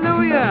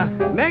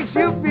 hallelujah, makes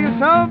you feel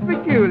so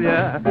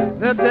peculiar.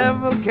 The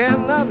devil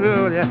cannot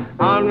rule you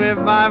on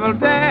revival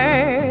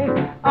day,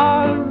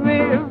 on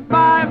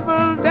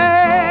revival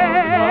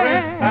day.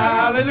 Glory,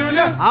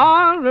 hallelujah,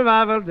 on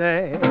revival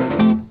day.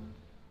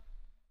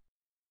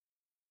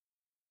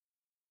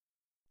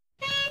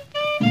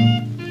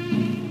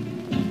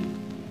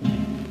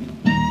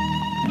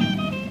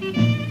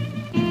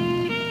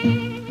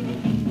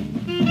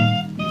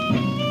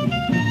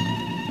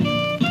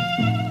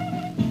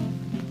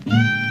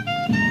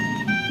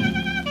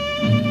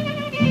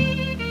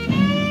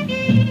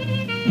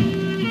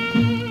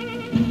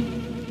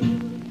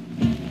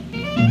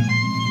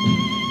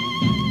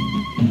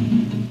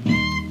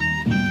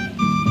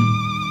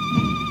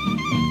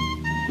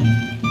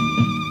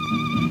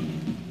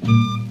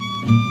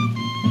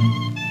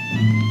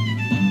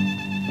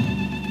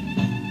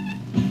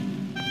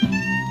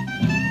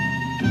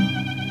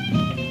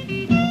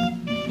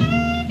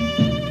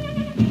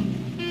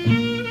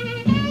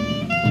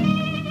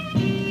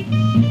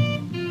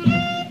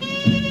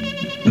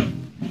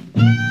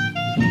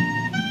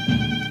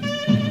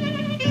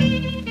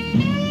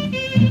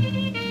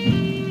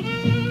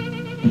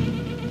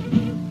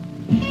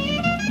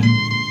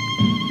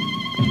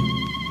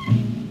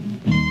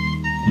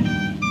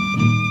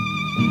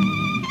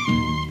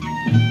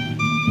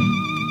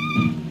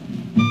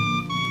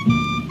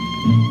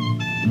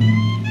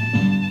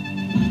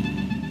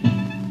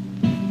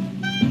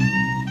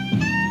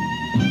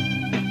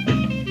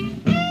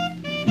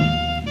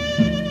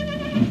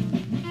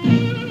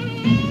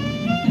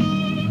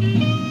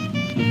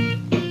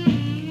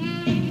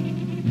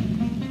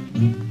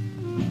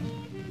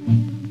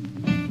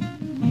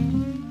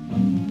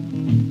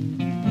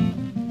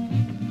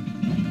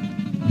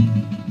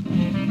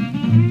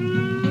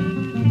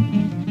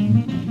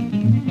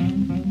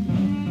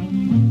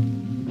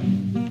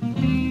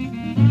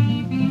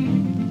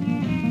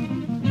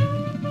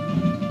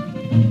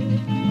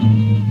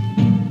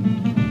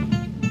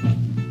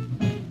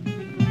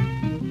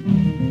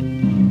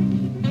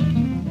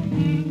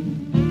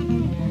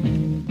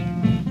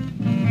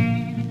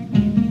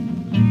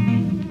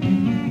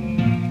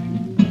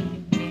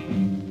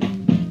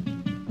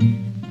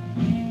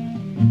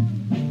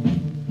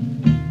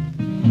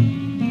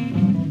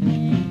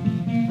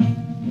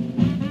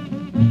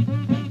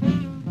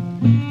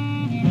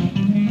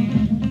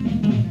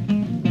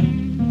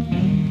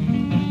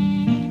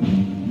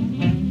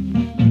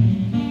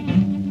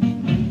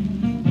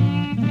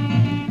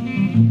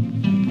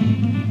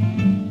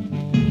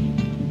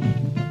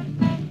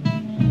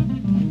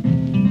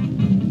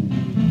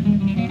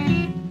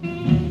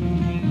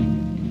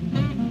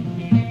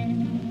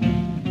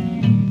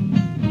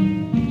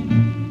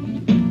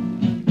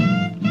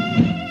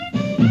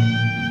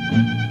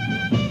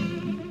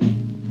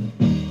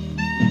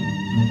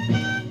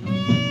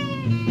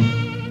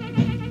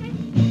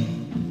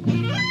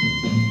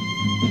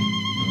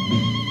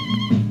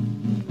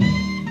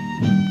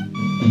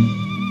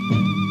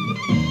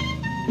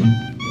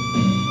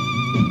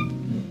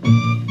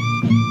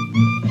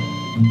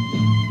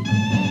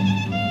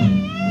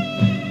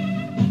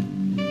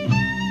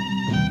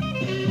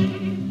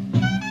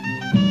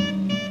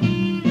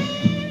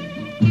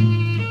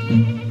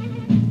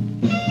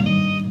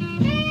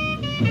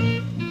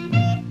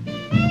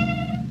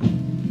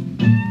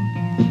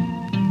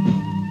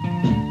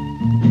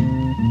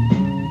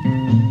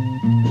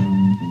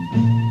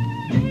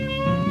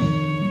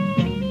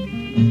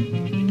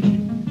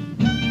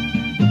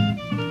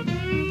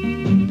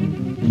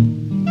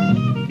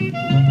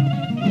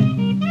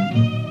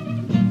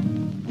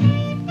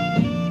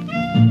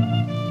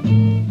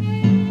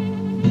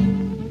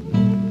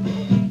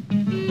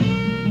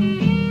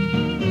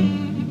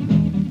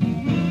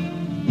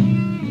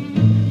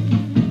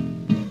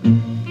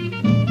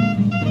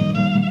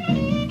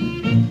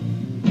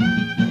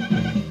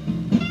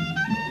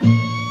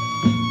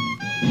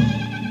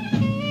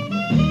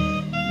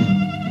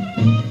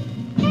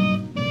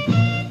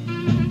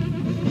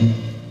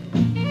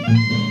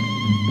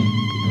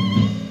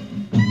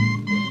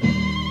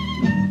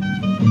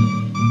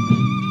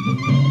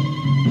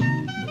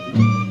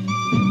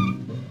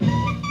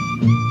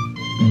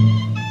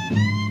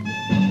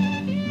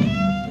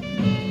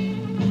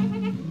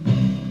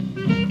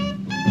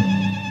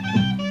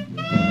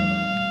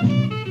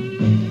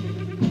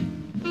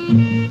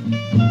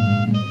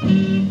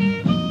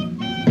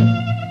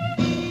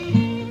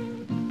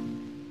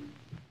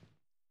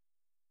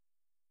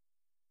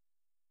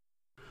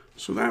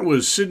 So that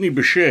was Sidney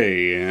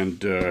Bechet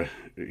and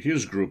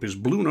his group, his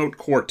Blue Note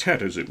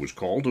Quartet, as it was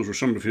called. Those were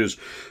some of his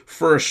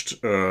first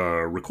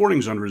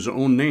recordings under his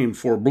own name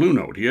for Blue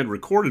Note. He had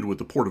recorded with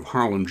the Port of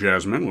Harlem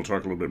Jazzmen. We'll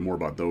talk a little bit more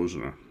about those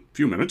in a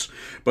few minutes.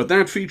 But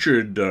that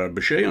featured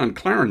Bechet on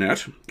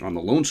clarinet on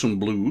the Lonesome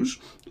Blues,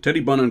 Teddy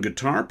Bunn on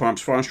guitar,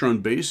 Pops Foster on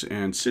bass,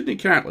 and Sidney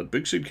Catlett,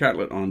 Big Sid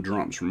Catlett, on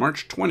drums from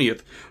March 20th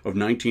of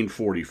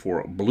 1940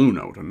 for Blue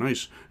Note. A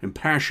nice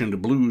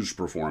impassioned blues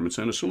performance,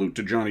 and a salute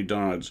to Johnny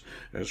Dodds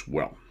as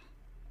well.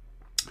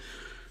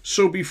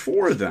 So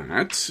before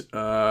that,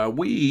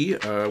 we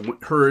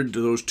heard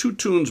those two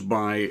tunes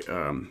by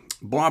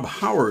Bob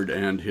Howard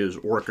and his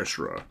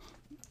orchestra.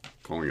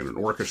 Calling it an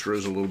orchestra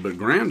is a little bit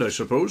grand, I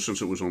suppose,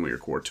 since it was only a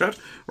quartet,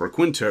 or a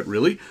quintet,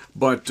 really,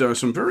 but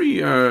some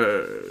very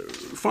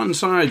fun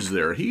sides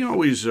there. He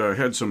always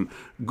had some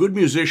good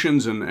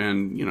musicians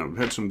and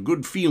had some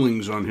good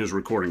feelings on his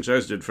recordings,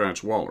 as did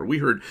Fats Waller. We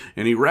heard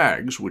Any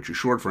Rags, which is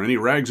short for Any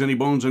Rags, Any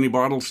Bones, Any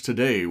Bottles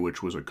Today,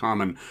 which was a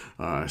common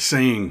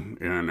saying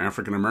in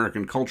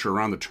African-American culture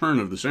around the turn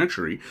of the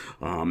century.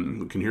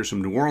 We can hear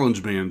some New Orleans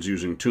bands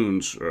using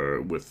tunes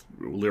with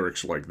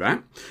lyrics like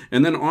that.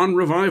 And then On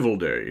Revival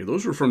Day,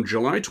 those were from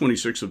July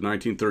 26th of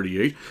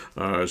 1938.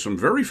 Some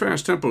very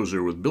fast tempos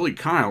there with Billy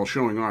Kyle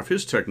showing off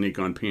his technique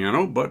on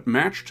piano, but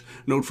matched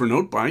note for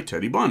note by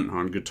Teddy Bunn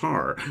on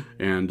guitar.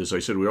 And as I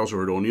said, we also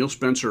heard O'Neill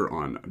Spencer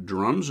on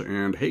drums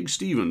and Haig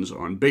Stevens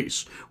on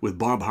bass, with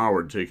Bob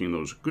Howard taking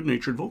those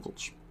good-natured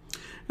vocals.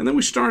 And then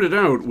we started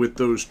out with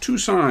those two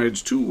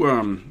sides,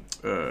 guitar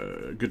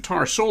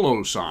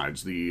solo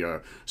sides,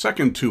 the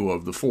second two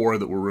of the four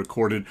that were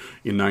recorded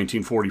in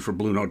 1940 for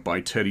Blue Note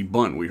by Teddy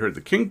Bunn. We heard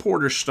the King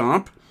Porter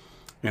Stomp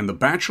and the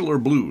Bachelor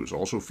Blues,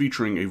 also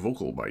featuring a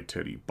vocal by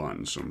Teddy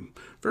Bunn. Some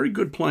very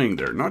good playing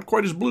there. Not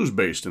quite as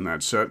blues-based in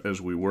that set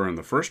as we were in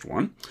the first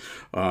one.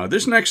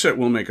 This next set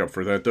will make up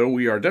for that, though.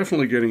 We are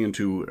definitely getting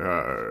into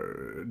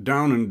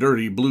down and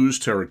dirty blues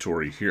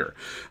territory here.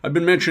 I've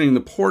been mentioning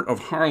the Port of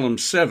Harlem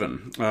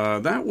 7.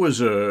 That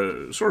was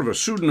a sort of a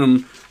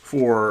pseudonym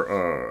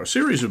for a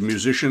series of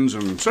musicians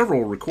and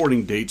several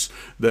recording dates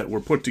that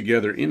were put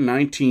together in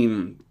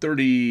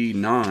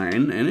 1939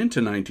 and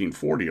into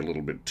 1940 a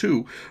little bit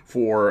too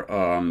for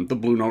the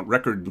Blue Note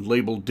record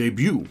label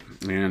debut.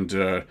 And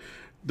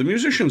the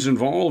musicians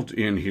involved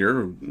in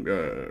here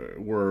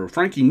were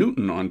Frankie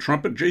Newton on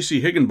trumpet,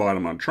 J.C.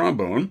 Higginbottom on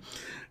trombone,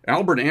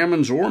 Albert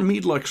Ammons or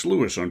Meadlex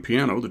Lewis on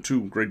piano, the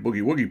two great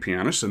boogie-woogie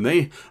pianists, and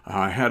they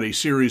had a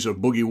series of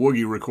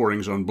boogie-woogie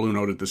recordings on Blue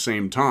Note at the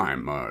same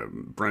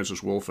time.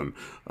 Francis Wolff and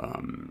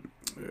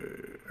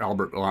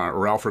Alfred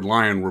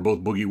Lyon were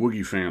both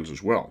boogie-woogie fans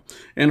as well.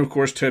 And, of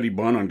course, Teddy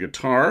Bunn on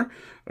guitar,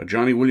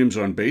 Johnny Williams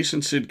on bass,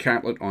 and Sid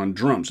Catlett on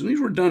drums. And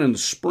these were done in the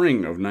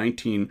spring of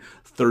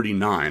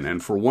 1939.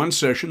 And for one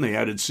session, they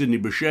added Sidney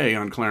Bechet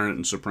on clarinet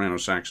and soprano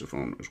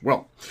saxophone as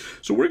well.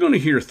 So we're going to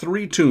hear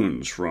three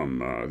tunes from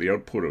the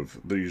output of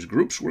these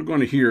groups. We're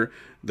going to hear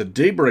the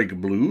Daybreak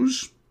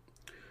Blues,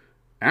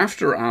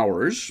 After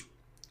Hours,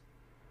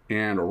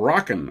 and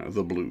Rockin'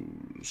 the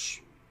Blues.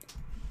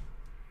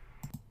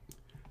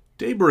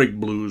 Daybreak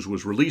Blues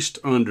was released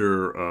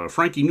under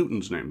Frankie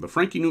Newton's name, the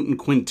Frankie Newton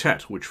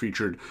Quintet, which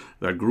featured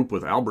that group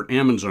with Albert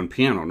Ammons on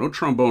piano. No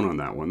trombone on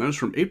that one. That was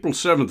from April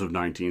 7th of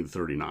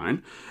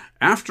 1939.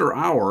 After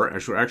Hour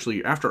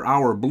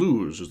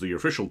Blues is the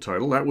official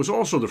title. That was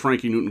also the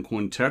Frankie Newton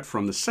Quintet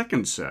from the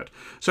second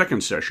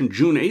session,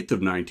 June 8th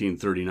of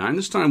 1939,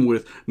 this time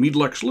with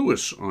Meadlex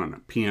Lewis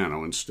on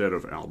piano instead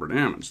of Albert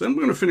Ammons. Then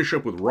we're going to finish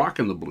up with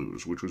Rockin' the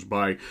Blues, which was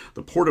by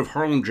the Port of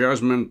Harlem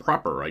Jazzmen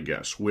proper, I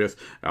guess, with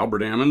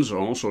Albert Ammons,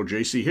 also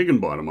J.C.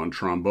 Higginbottom on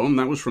trombone.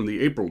 That was from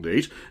the April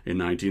date in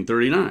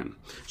 1939.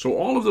 So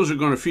all of those are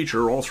going to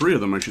feature, all three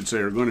of them, I should say,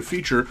 are going to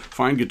feature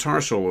fine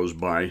guitar solos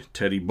by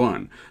Teddy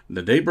Bunn.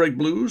 The Daybreak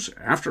Blues,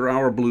 After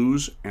Hour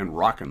Blues, and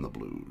Rockin' the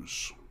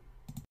Blues.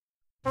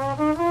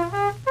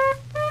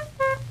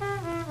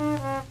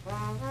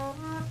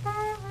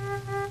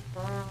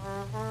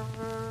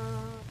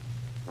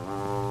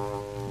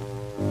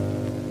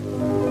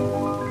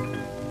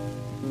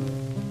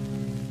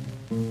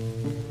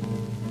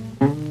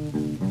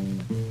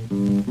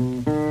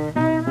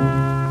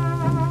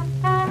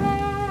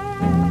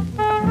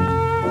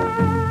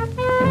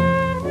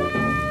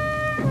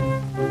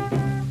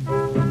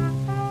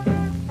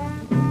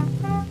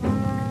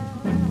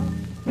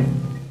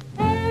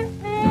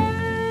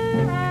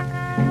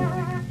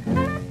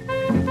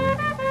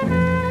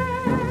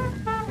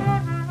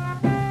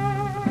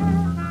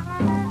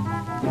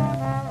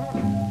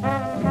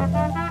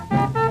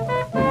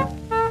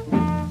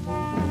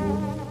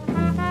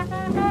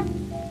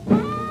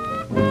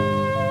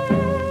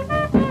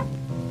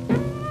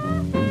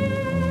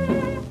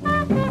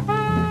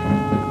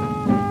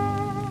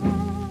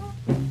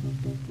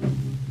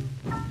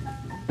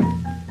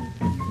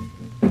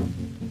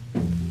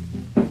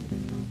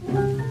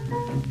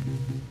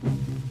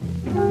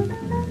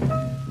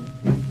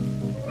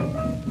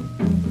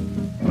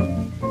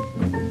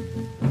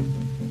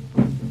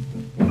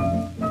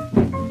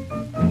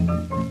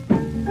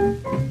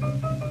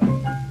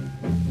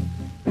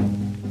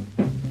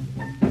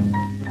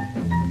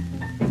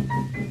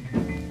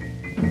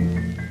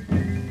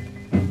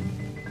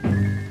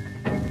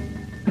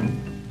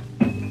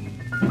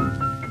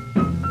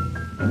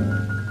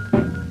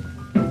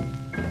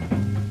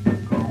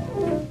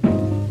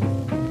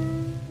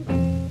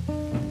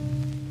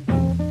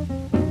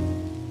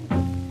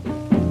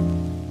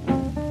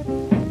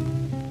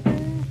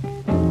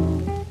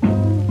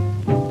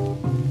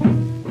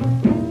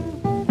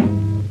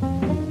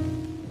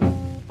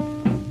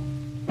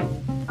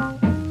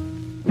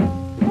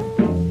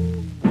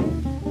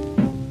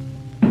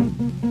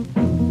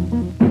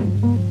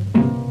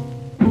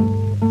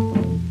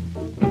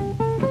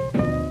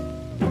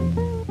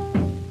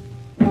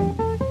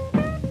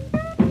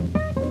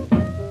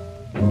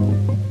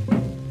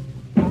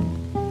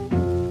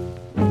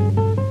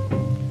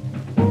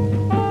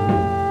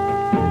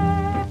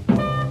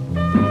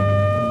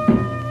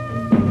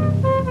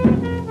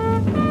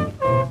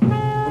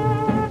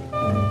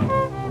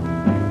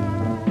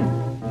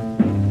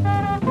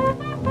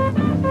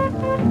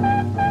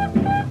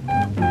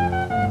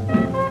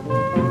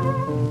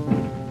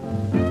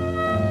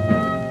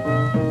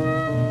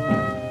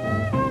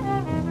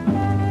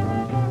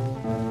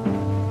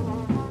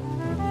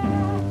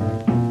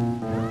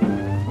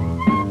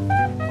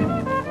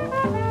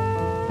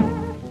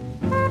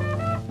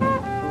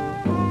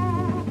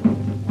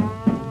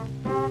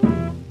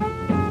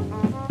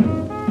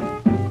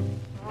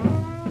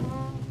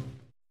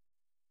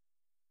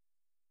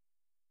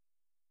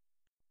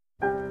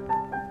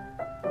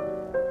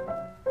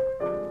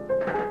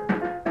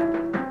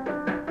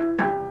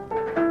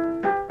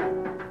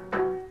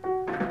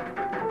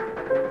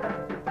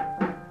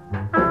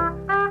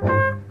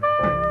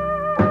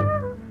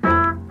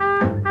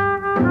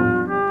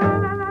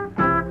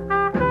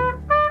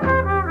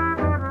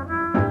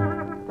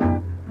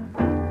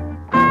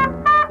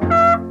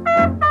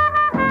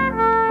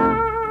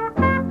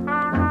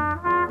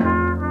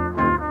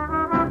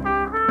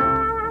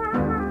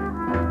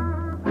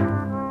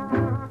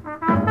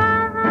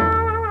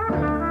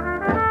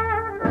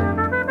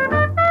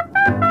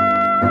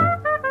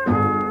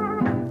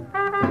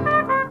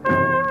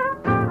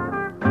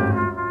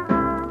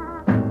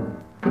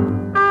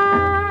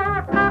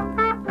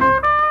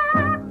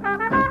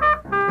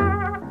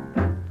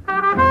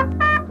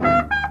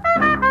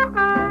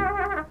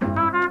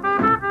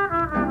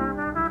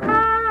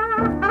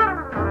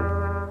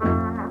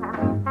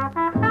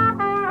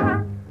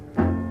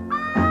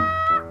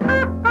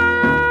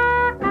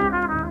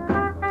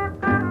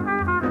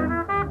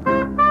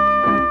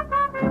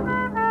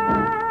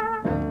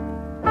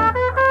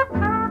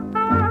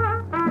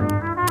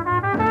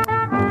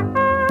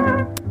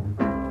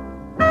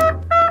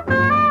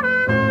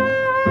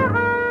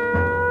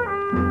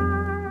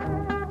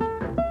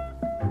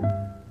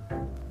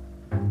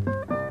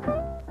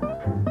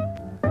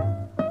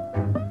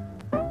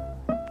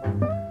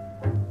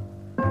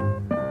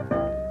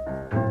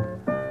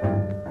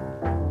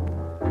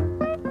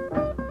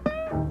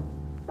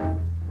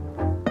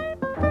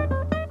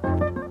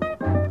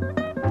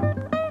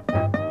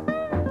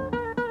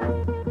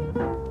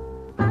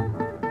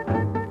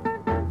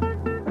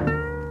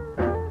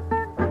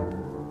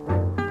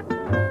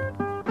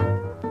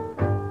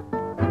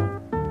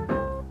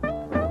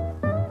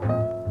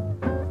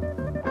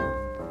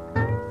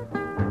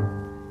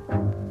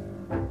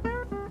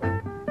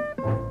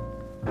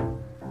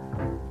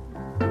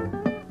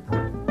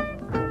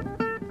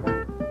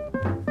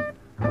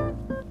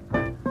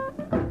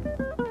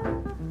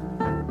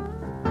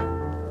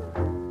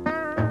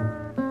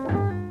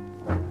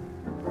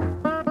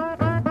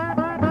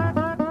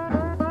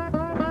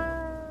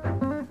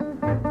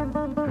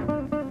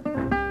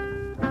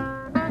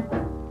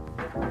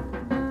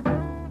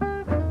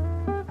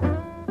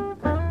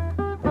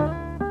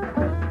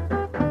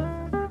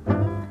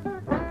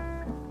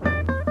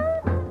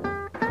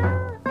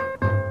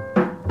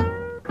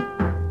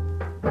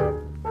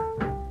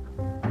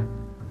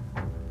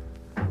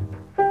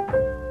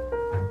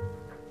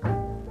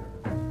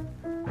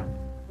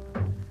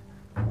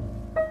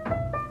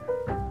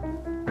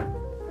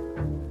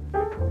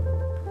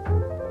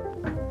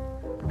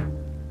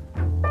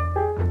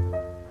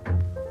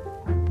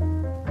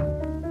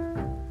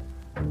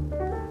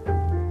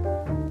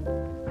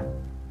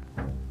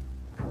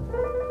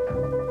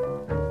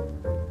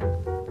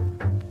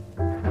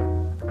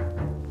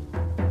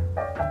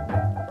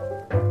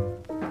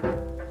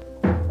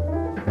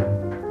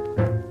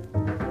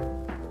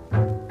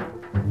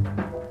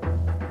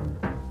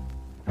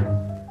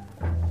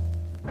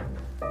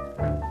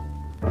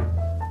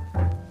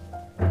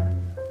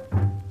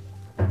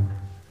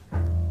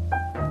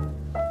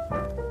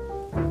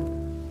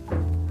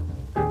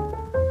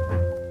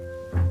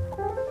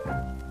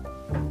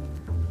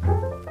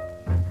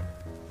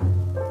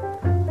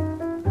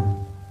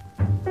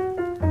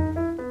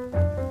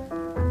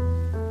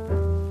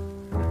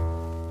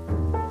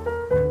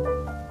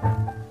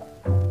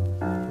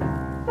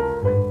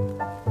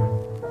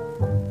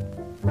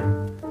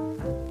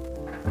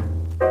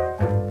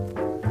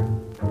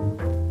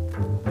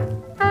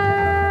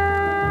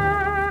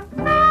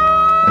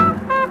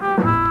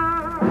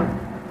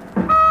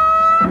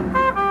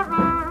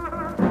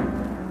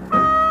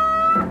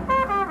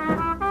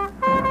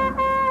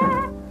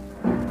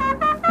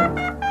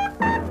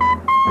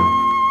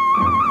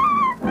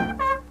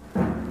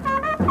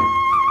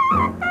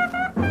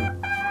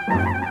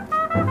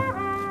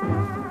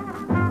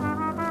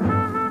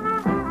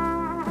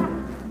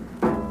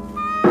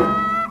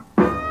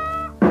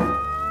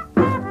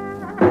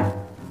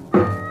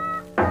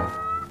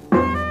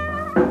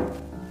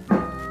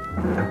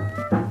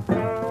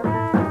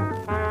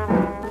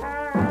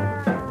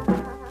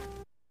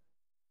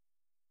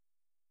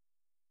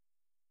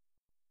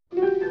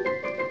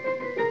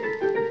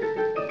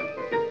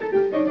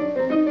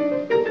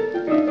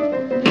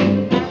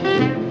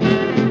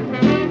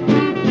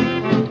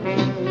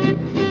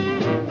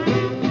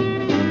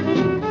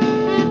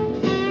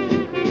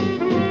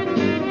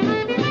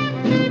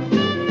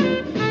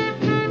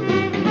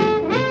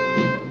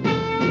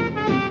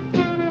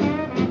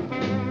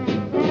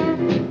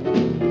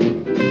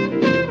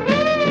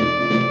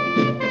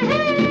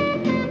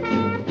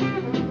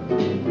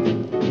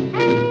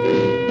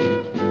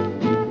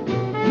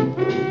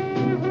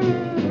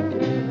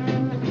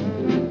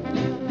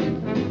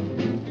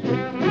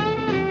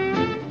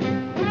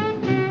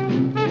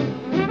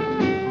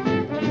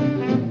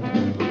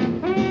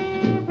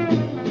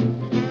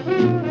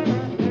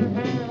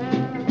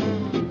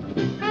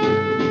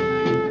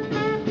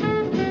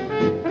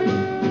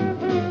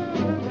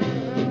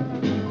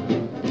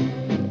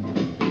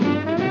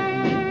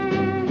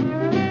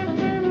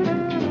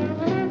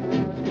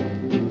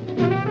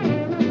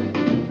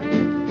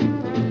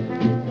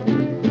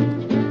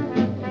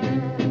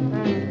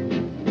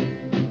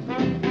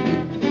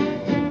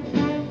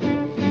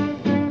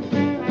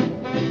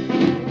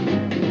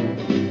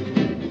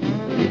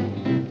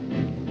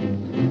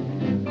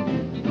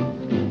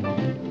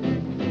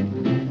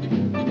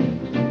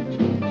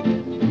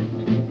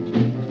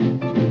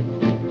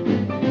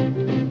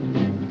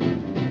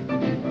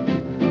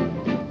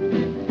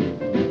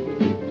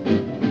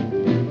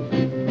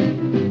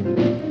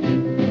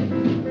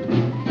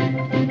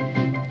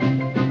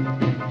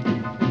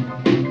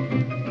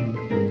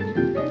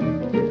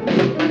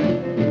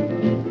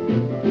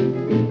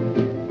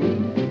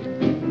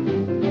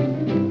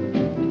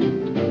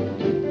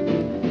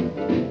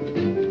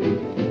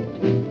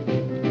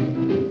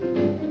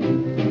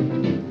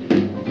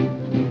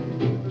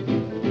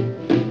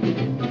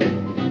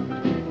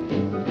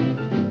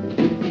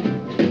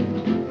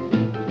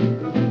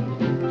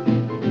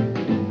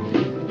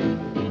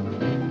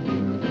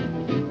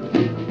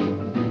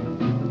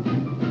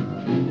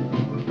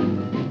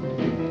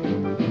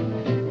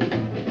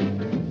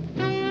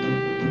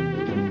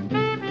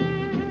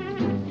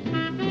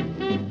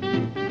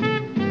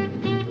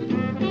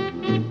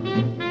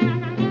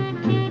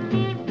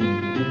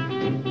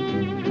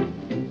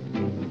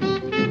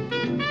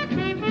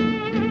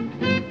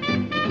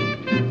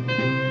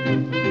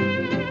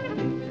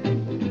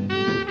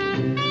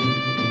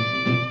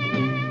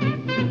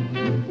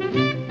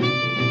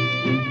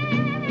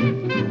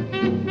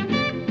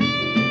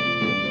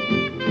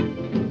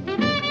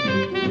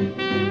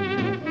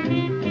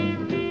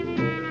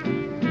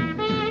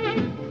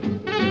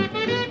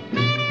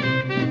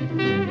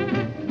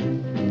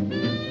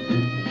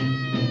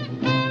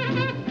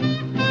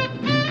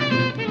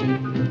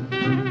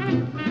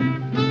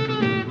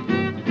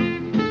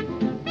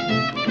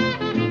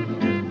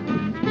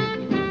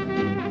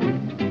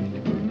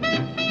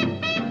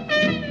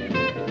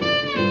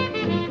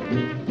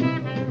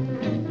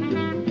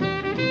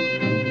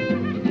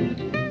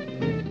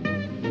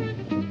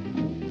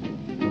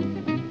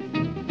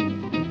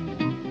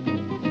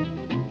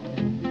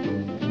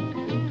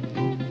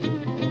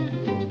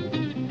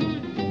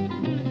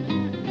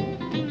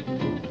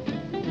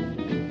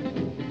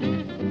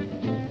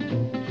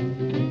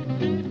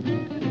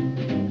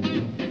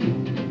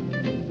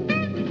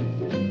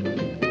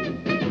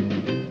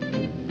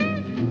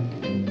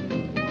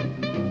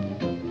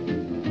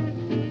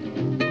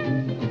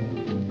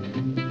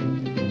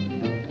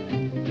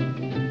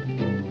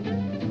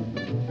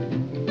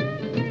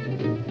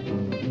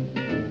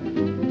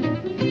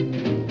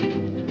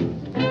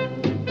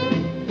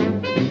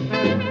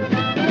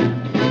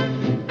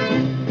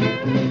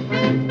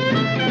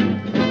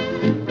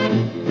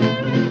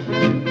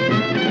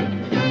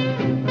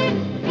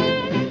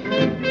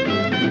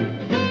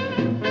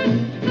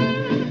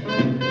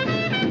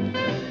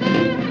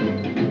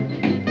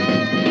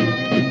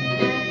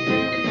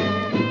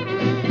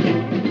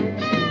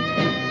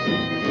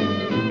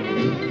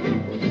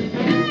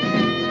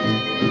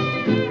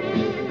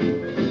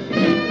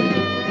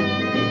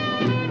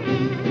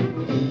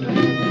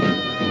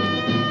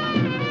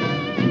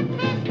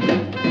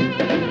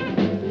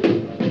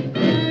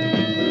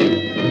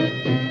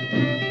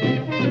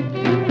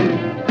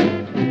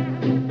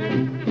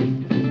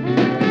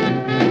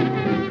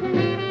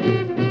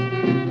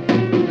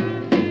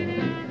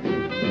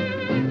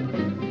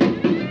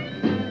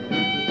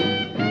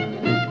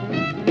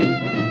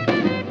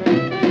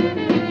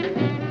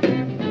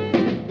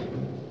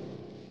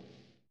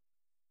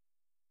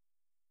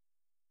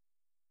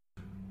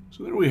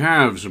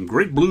 have some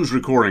great blues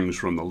recordings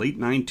from the late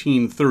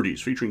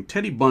 1930s featuring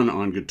Teddy Bunn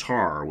on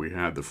guitar. We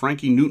had the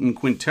Frankie Newton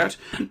Quintet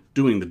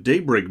doing the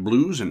Daybreak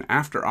Blues and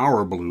After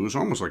Hour Blues,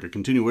 almost like a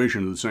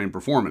continuation of the same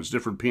performance,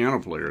 different piano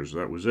players,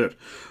 that was it.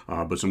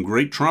 But some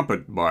great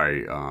trumpet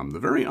by the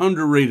very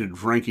underrated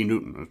Frankie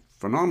Newton,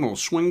 phenomenal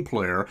swing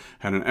player,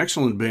 had an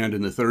excellent band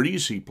in the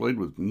 30s. He played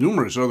with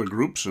numerous other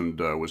groups and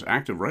was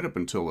active right up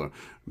until the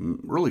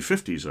early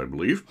 50s, I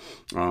believe.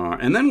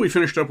 And then we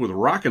finished up with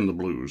Rockin' the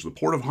Blues, the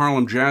Port of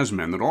Harlem Jazz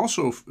Band,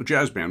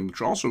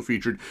 which also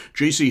featured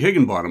J.C.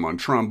 Higginbottom on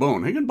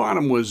trombone.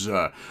 Higginbottom was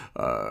a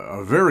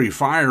very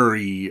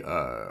fiery,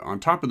 on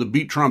top of the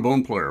beat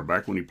trombone player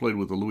back when he played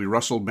with the Louis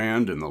Russell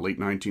Band in the late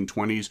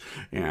 1920s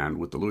and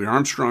with the Louis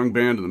Armstrong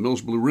Band and the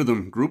Mills Blue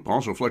Rhythm Group,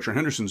 also Fletcher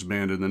Henderson's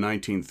band in the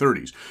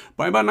 1930s.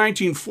 By about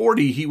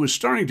 1940, he was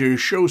starting to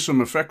show some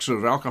effects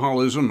of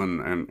alcoholism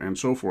and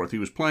so forth. He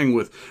was playing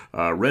with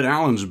Red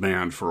Allen's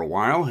band for a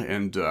while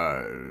and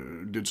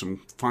did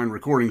some fine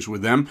recordings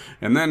with them.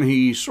 And then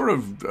he sort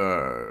of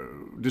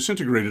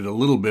disintegrated a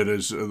little bit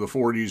as the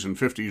 40s and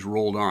 50s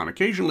rolled on.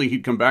 Occasionally,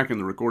 he'd come back in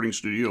the recording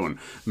studio and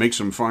make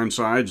some fine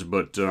sides,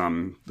 but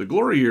the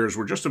glory years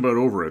were just about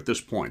over at this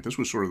point. This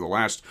was sort of the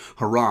last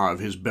hurrah of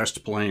his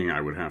best playing,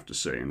 I would have to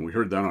say, and we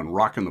heard that on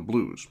Rockin' the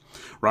Blues.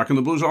 Rockin'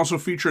 the Blues also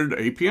featured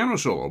a piano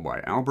solo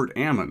by Albert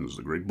Ammons,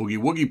 the great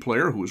boogie-woogie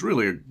player, who was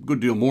really a good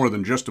deal more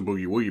than just a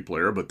boogie-woogie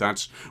player, but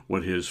that's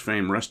what his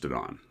fame rested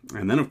on.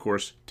 And then, of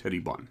course, Teddy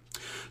Bunn.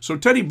 So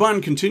Teddy Bunn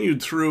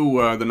continued through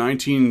the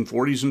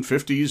 1940s and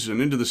 50s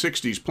and into the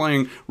 60s,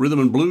 playing rhythm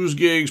and blues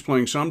gigs,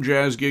 playing some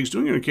jazz gigs,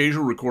 doing an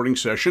occasional recording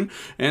session,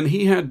 and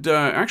he had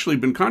actually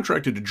been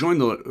contracted to join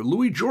the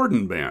Louis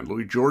Jordan Band,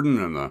 Louis Jordan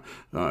and the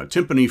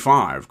Timpani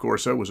Five. Of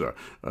course, that was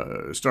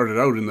started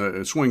out in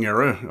the swing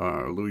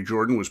era. Louis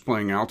Jordan was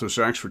playing alto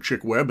sax for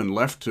Chick Webb and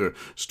left to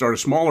start a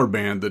smaller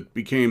band that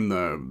became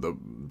the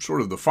sort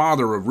of the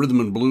father of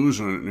rhythm and blues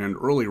and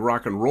early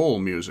rock and roll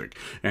music.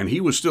 And he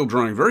was still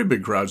drawing very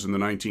big crowds in the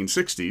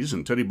 1960s,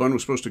 and Teddy Bunn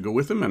was supposed to go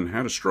with him and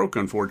had a stroke,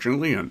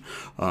 unfortunately, and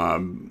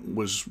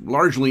was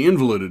largely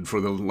invalided for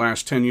the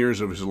last 10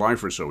 years of his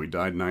life or so. He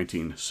died in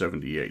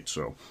 1978,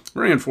 so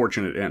very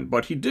unfortunate end.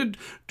 But he did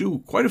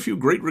do quite a few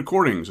great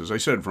recordings, as I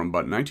said, from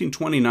about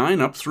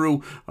 1929 up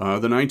through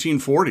the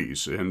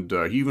 1940s, and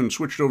he even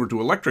switched over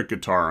to electric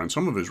guitar on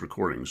some of his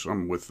recordings,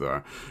 some with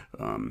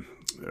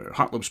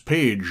Hot Lips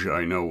Page,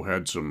 I know,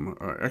 had some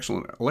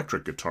excellent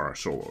electric guitar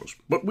solos.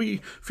 But we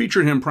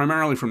featured him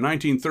primarily from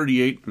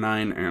 1938,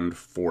 9, and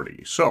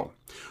 40. So,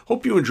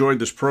 hope you enjoyed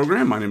this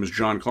program. My name is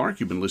John Clark.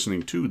 You've been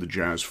listening to the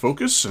Jazz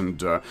Focus,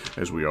 and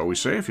as we always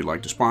say, if you'd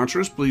like to sponsor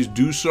us, please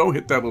do so.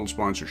 Hit that little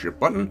sponsorship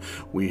button.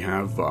 We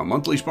have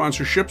monthly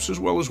sponsorships as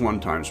well as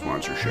one-time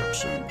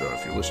sponsorships, and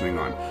if you're listening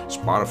on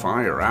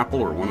Spotify or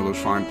Apple or one of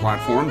those fine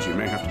platforms, you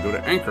may have to go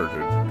to Anchor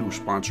to do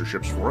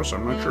sponsorships for us.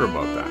 I'm not sure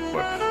about that,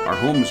 but our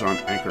home is on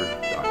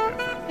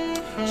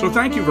Anchor.fm. So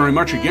thank you very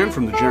much again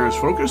from the Jazz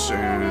Focus,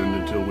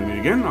 and until we meet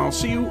again, I'll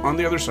see you on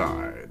the other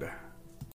side.